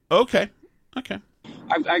 Okay.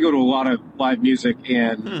 I go to a lot of live music,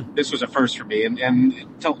 and this was a first for me.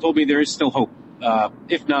 And told me there is still hope,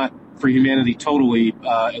 if not for humanity totally,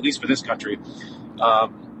 at least for this country.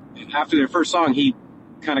 After their first song, he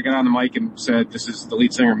kind of got on the mic and said, this is the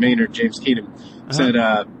lead singer, Maynard, James Keenan, said,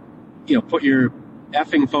 put your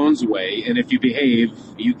effing phones away, and if you behave,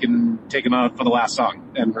 you can take them out for the last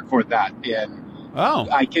song and record that. And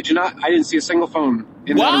I kid you not, I didn't see a single phone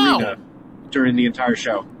in that arena during the entire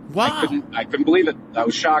show. Wow. I couldn't believe it. I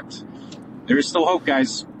was shocked. There is still hope,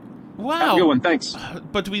 guys. Wow. Have a good one. Thanks.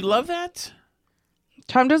 But do we love that?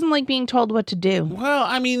 Tom doesn't like being told what to do. Well,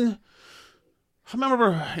 I mean, I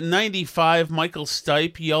remember in 95, Michael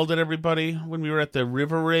Stipe yelled at everybody when we were at the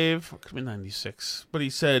River Rave. It could be 96. But he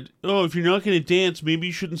said, oh, if you're not going to dance, maybe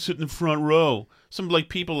you shouldn't sit in the front row. Some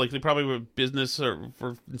people, they probably were business or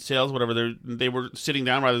for sales, whatever. They were sitting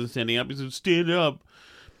down rather than standing up. He said, stand up.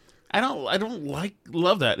 I don't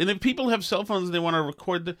love that. And if people have cell phones and they want to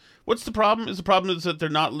record what's the problem? Is the problem is that they're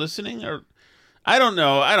not listening? Or I don't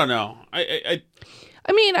know. I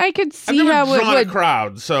mean, I could see I've never how it drawn would a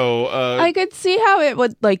crowd, so I could see how it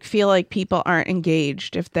would feel like people aren't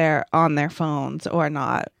engaged if they're on their phones or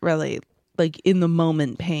not really in the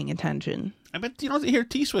moment paying attention. I bet you don't hear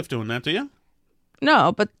T Swift doing that, do you?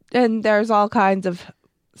 No, and there's all kinds of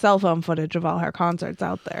cell phone footage of all her concerts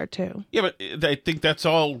out there too. Yeah, but I think that's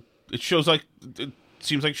all. It shows it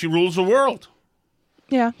seems like she rules the world.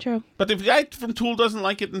 Yeah, true. But if the guy from Tool doesn't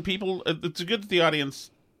like it, and people, it's good that the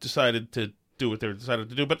audience decided to do what they decided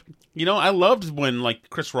to do. But I loved when like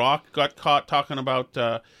Chris Rock got caught talking about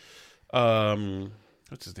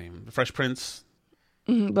what's his name, the Fresh Prince.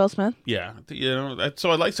 Will Smith. Yeah,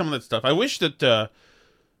 so I like some of that stuff. I wish that,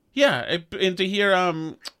 and to hear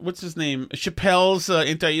what's his name, Chappelle's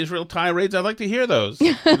anti-Israel tirades. I'd like to hear those.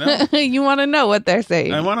 You want to know what they're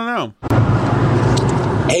saying? I want to know.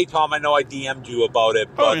 Hey Tom, I know I DM'd you about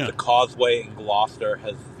it, but the Causeway in Gloucester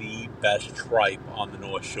has the best tripe on the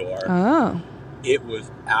North Shore. Oh. It was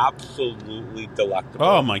absolutely delectable.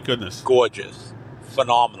 Oh my goodness. Gorgeous.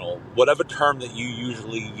 Phenomenal. Whatever term that you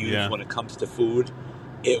usually use when it comes to food,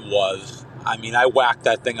 it was. I mean, I whacked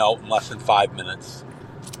that thing out in less than 5 minutes.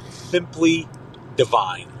 Simply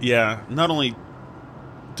divine. Yeah, not only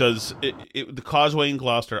does the Causeway in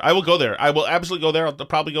Gloucester, I will go there. I will absolutely go there. I'll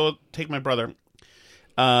probably go take my brother.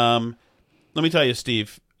 Let me tell you,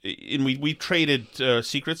 Steve, and we traded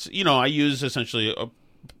secrets. I use essentially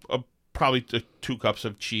probably 2 cups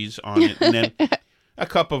of cheese on it, and then a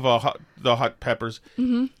cup of the hot peppers,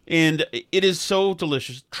 and it is so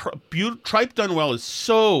delicious. Tripe done well is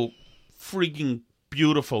so freaking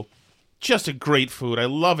beautiful. Just a great food. I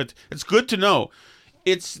love it. It's good to know.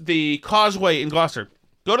 It's the Causeway in Gloucester.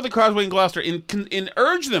 Go to the Causeway in Gloucester and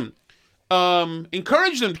urge them,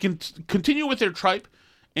 encourage them to continue with their tripe.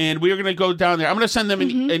 And we are going to go down there. I'm going to send them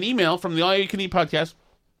an email from the All You Can Eat podcast.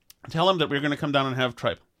 Tell them that we're going to come down and have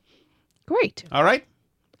tripe. Great. All right?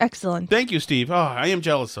 Excellent. Thank you, Steve. Oh, I am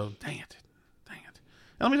jealous, so dang it. And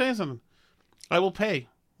let me tell you something. I will pay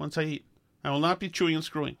once I eat. I will not be chewing and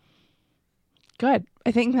screwing. Good.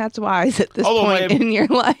 I think that's wise at this point in your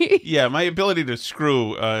life. Yeah, my ability to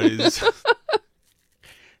screw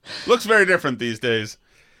looks very different these days.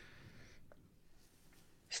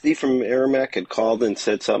 Steve from Merrimack had called and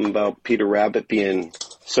said something about Peter Rabbit being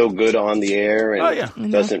so good on the air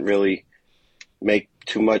and doesn't really make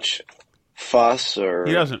too much fuss or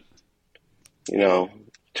he doesn't,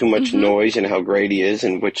 too much noise, and how great he is,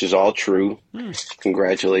 and which is all true.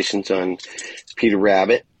 Congratulations on Peter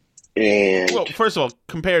Rabbit. And well, first of all,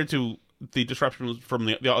 compared to the disruption from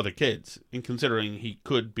the other kids, and considering he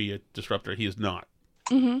could be a disruptor, he is not.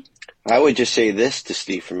 I would just say this to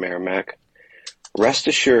Steve from Merrimack. Rest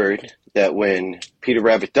assured that when Peter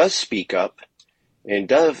Rabbit does speak up and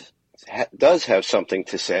does have something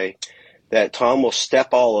to say, that Tom will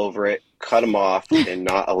step all over it, cut him off, and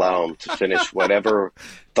not allow him to finish whatever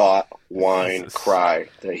thought, whine, cry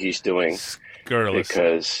that he's doing. Scurrilous.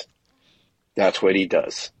 Because that's what he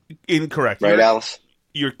does. Incorrect. Right, Alice?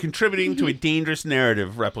 You're contributing to a dangerous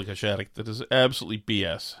narrative, Replica Shattuck, that is absolutely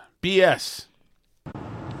BS. BS.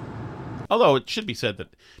 Although it should be said that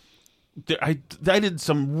I did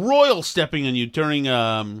some royal stepping on you during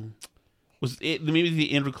was it maybe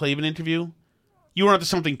the Andrew Klavan interview? You were onto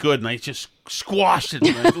something good, and I just squashed it.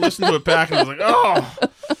 And I listened to it back, and I was like, "Oh,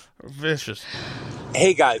 vicious."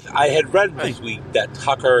 Hey guys, I had read this week that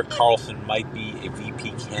Tucker Carlson might be a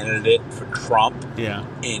VP candidate for Trump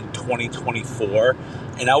in 2024,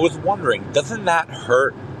 and I was wondering, doesn't that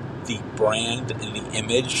hurt the brand and the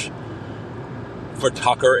image for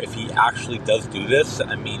Tucker if he actually does do this?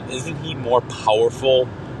 I mean, isn't he more powerful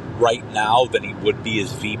right now than he would be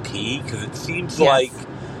as VP? Because it seems like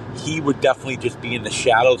he would definitely just be in the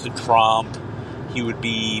shadows of Trump. He would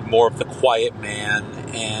be more of the quiet man,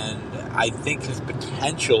 and I think his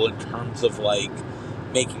potential in terms of like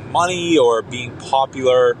making money or being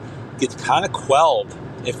popular gets kind of quelled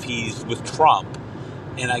if he's with Trump.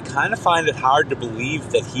 And I kind of find it hard to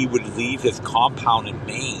believe that he would leave his compound in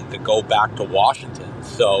Maine to go back to Washington.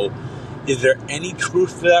 So is there any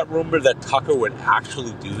truth to that rumor that Tucker would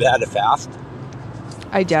actually do that if asked?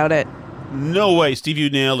 I doubt it. No way, Steve, you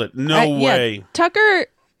nailed it. No way. Yeah, Tucker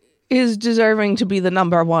is deserving to be the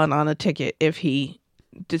number one on a ticket if he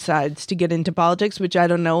decides to get into politics, which I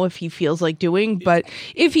don't know if he feels like doing, but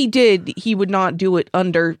if he did, he would not do it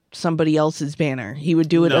under somebody else's banner. He would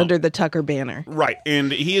do it under the Tucker banner. Right,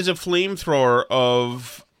 and he is a flamethrower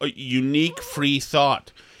of a unique free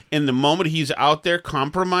thought. And the moment he's out there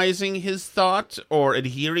compromising his thought or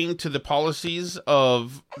adhering to the policies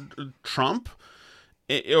of Trump,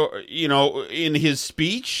 in his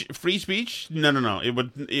speech, free speech, no,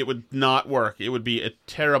 it would not work. It would be a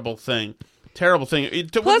terrible thing. Plus,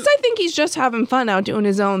 I think he's just having fun out doing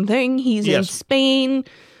his own thing. He's in Spain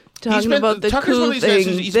talking about the Tucker's cool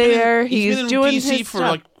things there. He's been in doing DC his for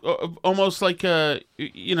stuff. almost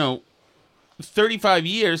 35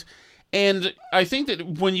 years. And I think that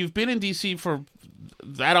when you've been in DC for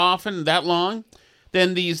that often, that long,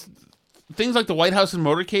 then these things like the White House and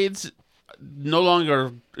motorcades no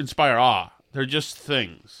longer inspire awe. They're just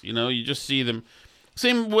things. You just see them.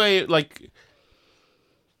 Same way, like...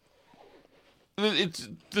 It's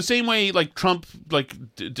the same way, like, Trump, like,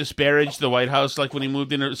 disparaged the White House, like, when he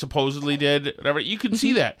moved in, or supposedly did, whatever. You can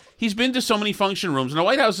see that. He's been to so many function rooms, and the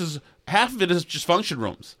White House half of it is just function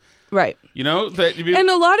rooms. Right. And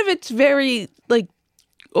a lot of it's very, like,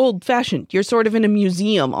 old-fashioned. You're sort of in a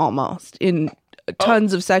museum, almost, in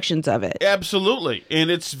tons of sections of it. Absolutely. And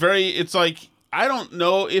it's like, I don't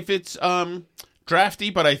know if it's drafty,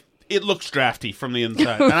 but it looks drafty from the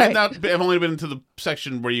inside. Right. And I've only been to the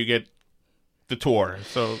section where you get the tour,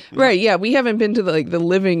 so right, yeah, we haven't been to the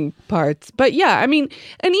living parts, but yeah, I mean,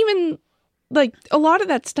 and even like a lot of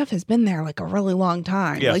that stuff has been there like a really long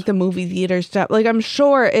time. Yes. Like the movie theater stuff. Like I'm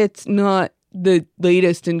sure it's not the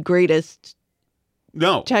latest and greatest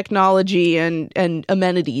technology and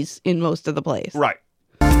amenities in most of the place. Right.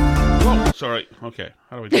 Oh, sorry. Okay,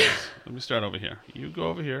 how do we do this? Let me start over here. You go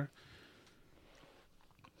over here.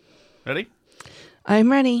 Ready? I'm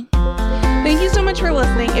ready. Thank you so much for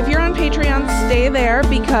listening. If you're on Patreon, stay there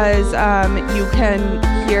because you can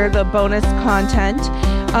hear the bonus content.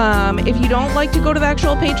 If you don't like to go to the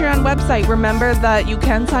actual Patreon website, remember that you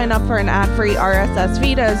can sign up for an ad-free RSS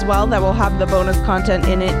feed as well that will have the bonus content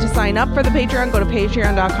in it. To sign up for the Patreon, go to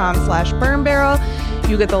patreon.com/burnbarrel.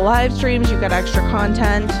 You get the live streams, you get extra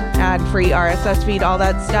content, ad-free RSS feed, all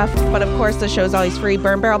that stuff. But of course, the show's always free.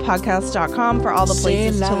 burnbarrelpodcast.com for all the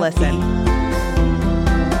places to listen.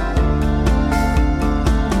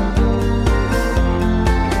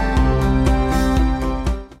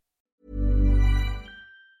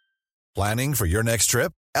 Planning for your next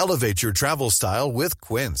trip? Elevate your travel style with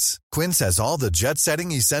Quince. Quince has all the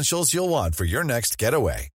jet-setting essentials you'll want for your next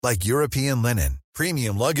getaway, like European linen,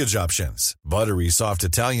 premium luggage options, buttery soft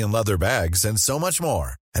Italian leather bags, and so much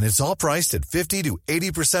more. And it's all priced at 50 to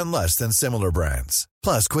 80% less than similar brands.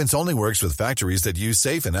 Plus, Quince only works with factories that use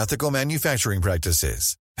safe and ethical manufacturing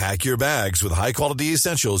practices. Pack your bags with high-quality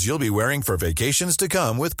essentials you'll be wearing for vacations to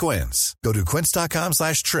come with Quince. Go to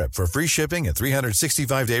quince.com/trip for free shipping and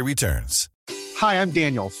 365-day returns. Hi, I'm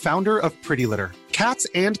Daniel, founder of Pretty Litter. Cats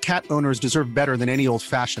and cat owners deserve better than any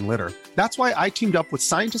old-fashioned litter. That's why I teamed up with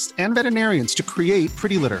scientists and veterinarians to create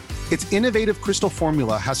Pretty Litter. Its innovative crystal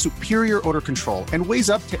formula has superior odor control and weighs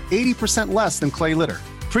up to 80% less than clay litter.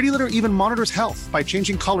 Pretty Litter even monitors health by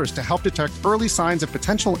changing colors to help detect early signs of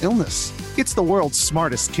potential illness. It's the world's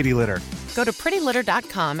smartest kitty litter. Go to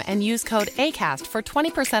prettylitter.com and use code ACAST for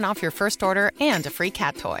 20% off your first order and a free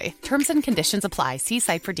cat toy. Terms and conditions apply. See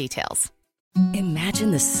site for details.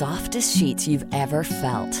 Imagine the softest sheets you've ever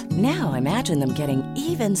felt. Now imagine them getting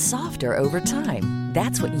even softer over time.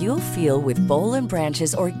 That's what you'll feel with Boll &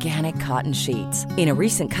 Branch's organic cotton sheets. In a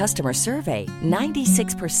recent customer survey,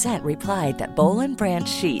 96% replied that Boll & Branch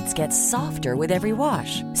sheets get softer with every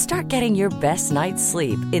wash. Start getting your best night's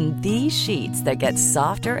sleep in these sheets that get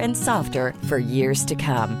softer and softer for years to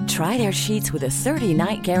come. Try their sheets with a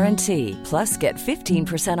 30-night guarantee. Plus, get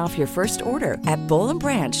 15% off your first order at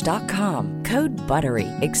bollandbranch.com. Code BUTTERY.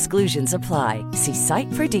 Exclusions apply. See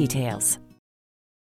site for details.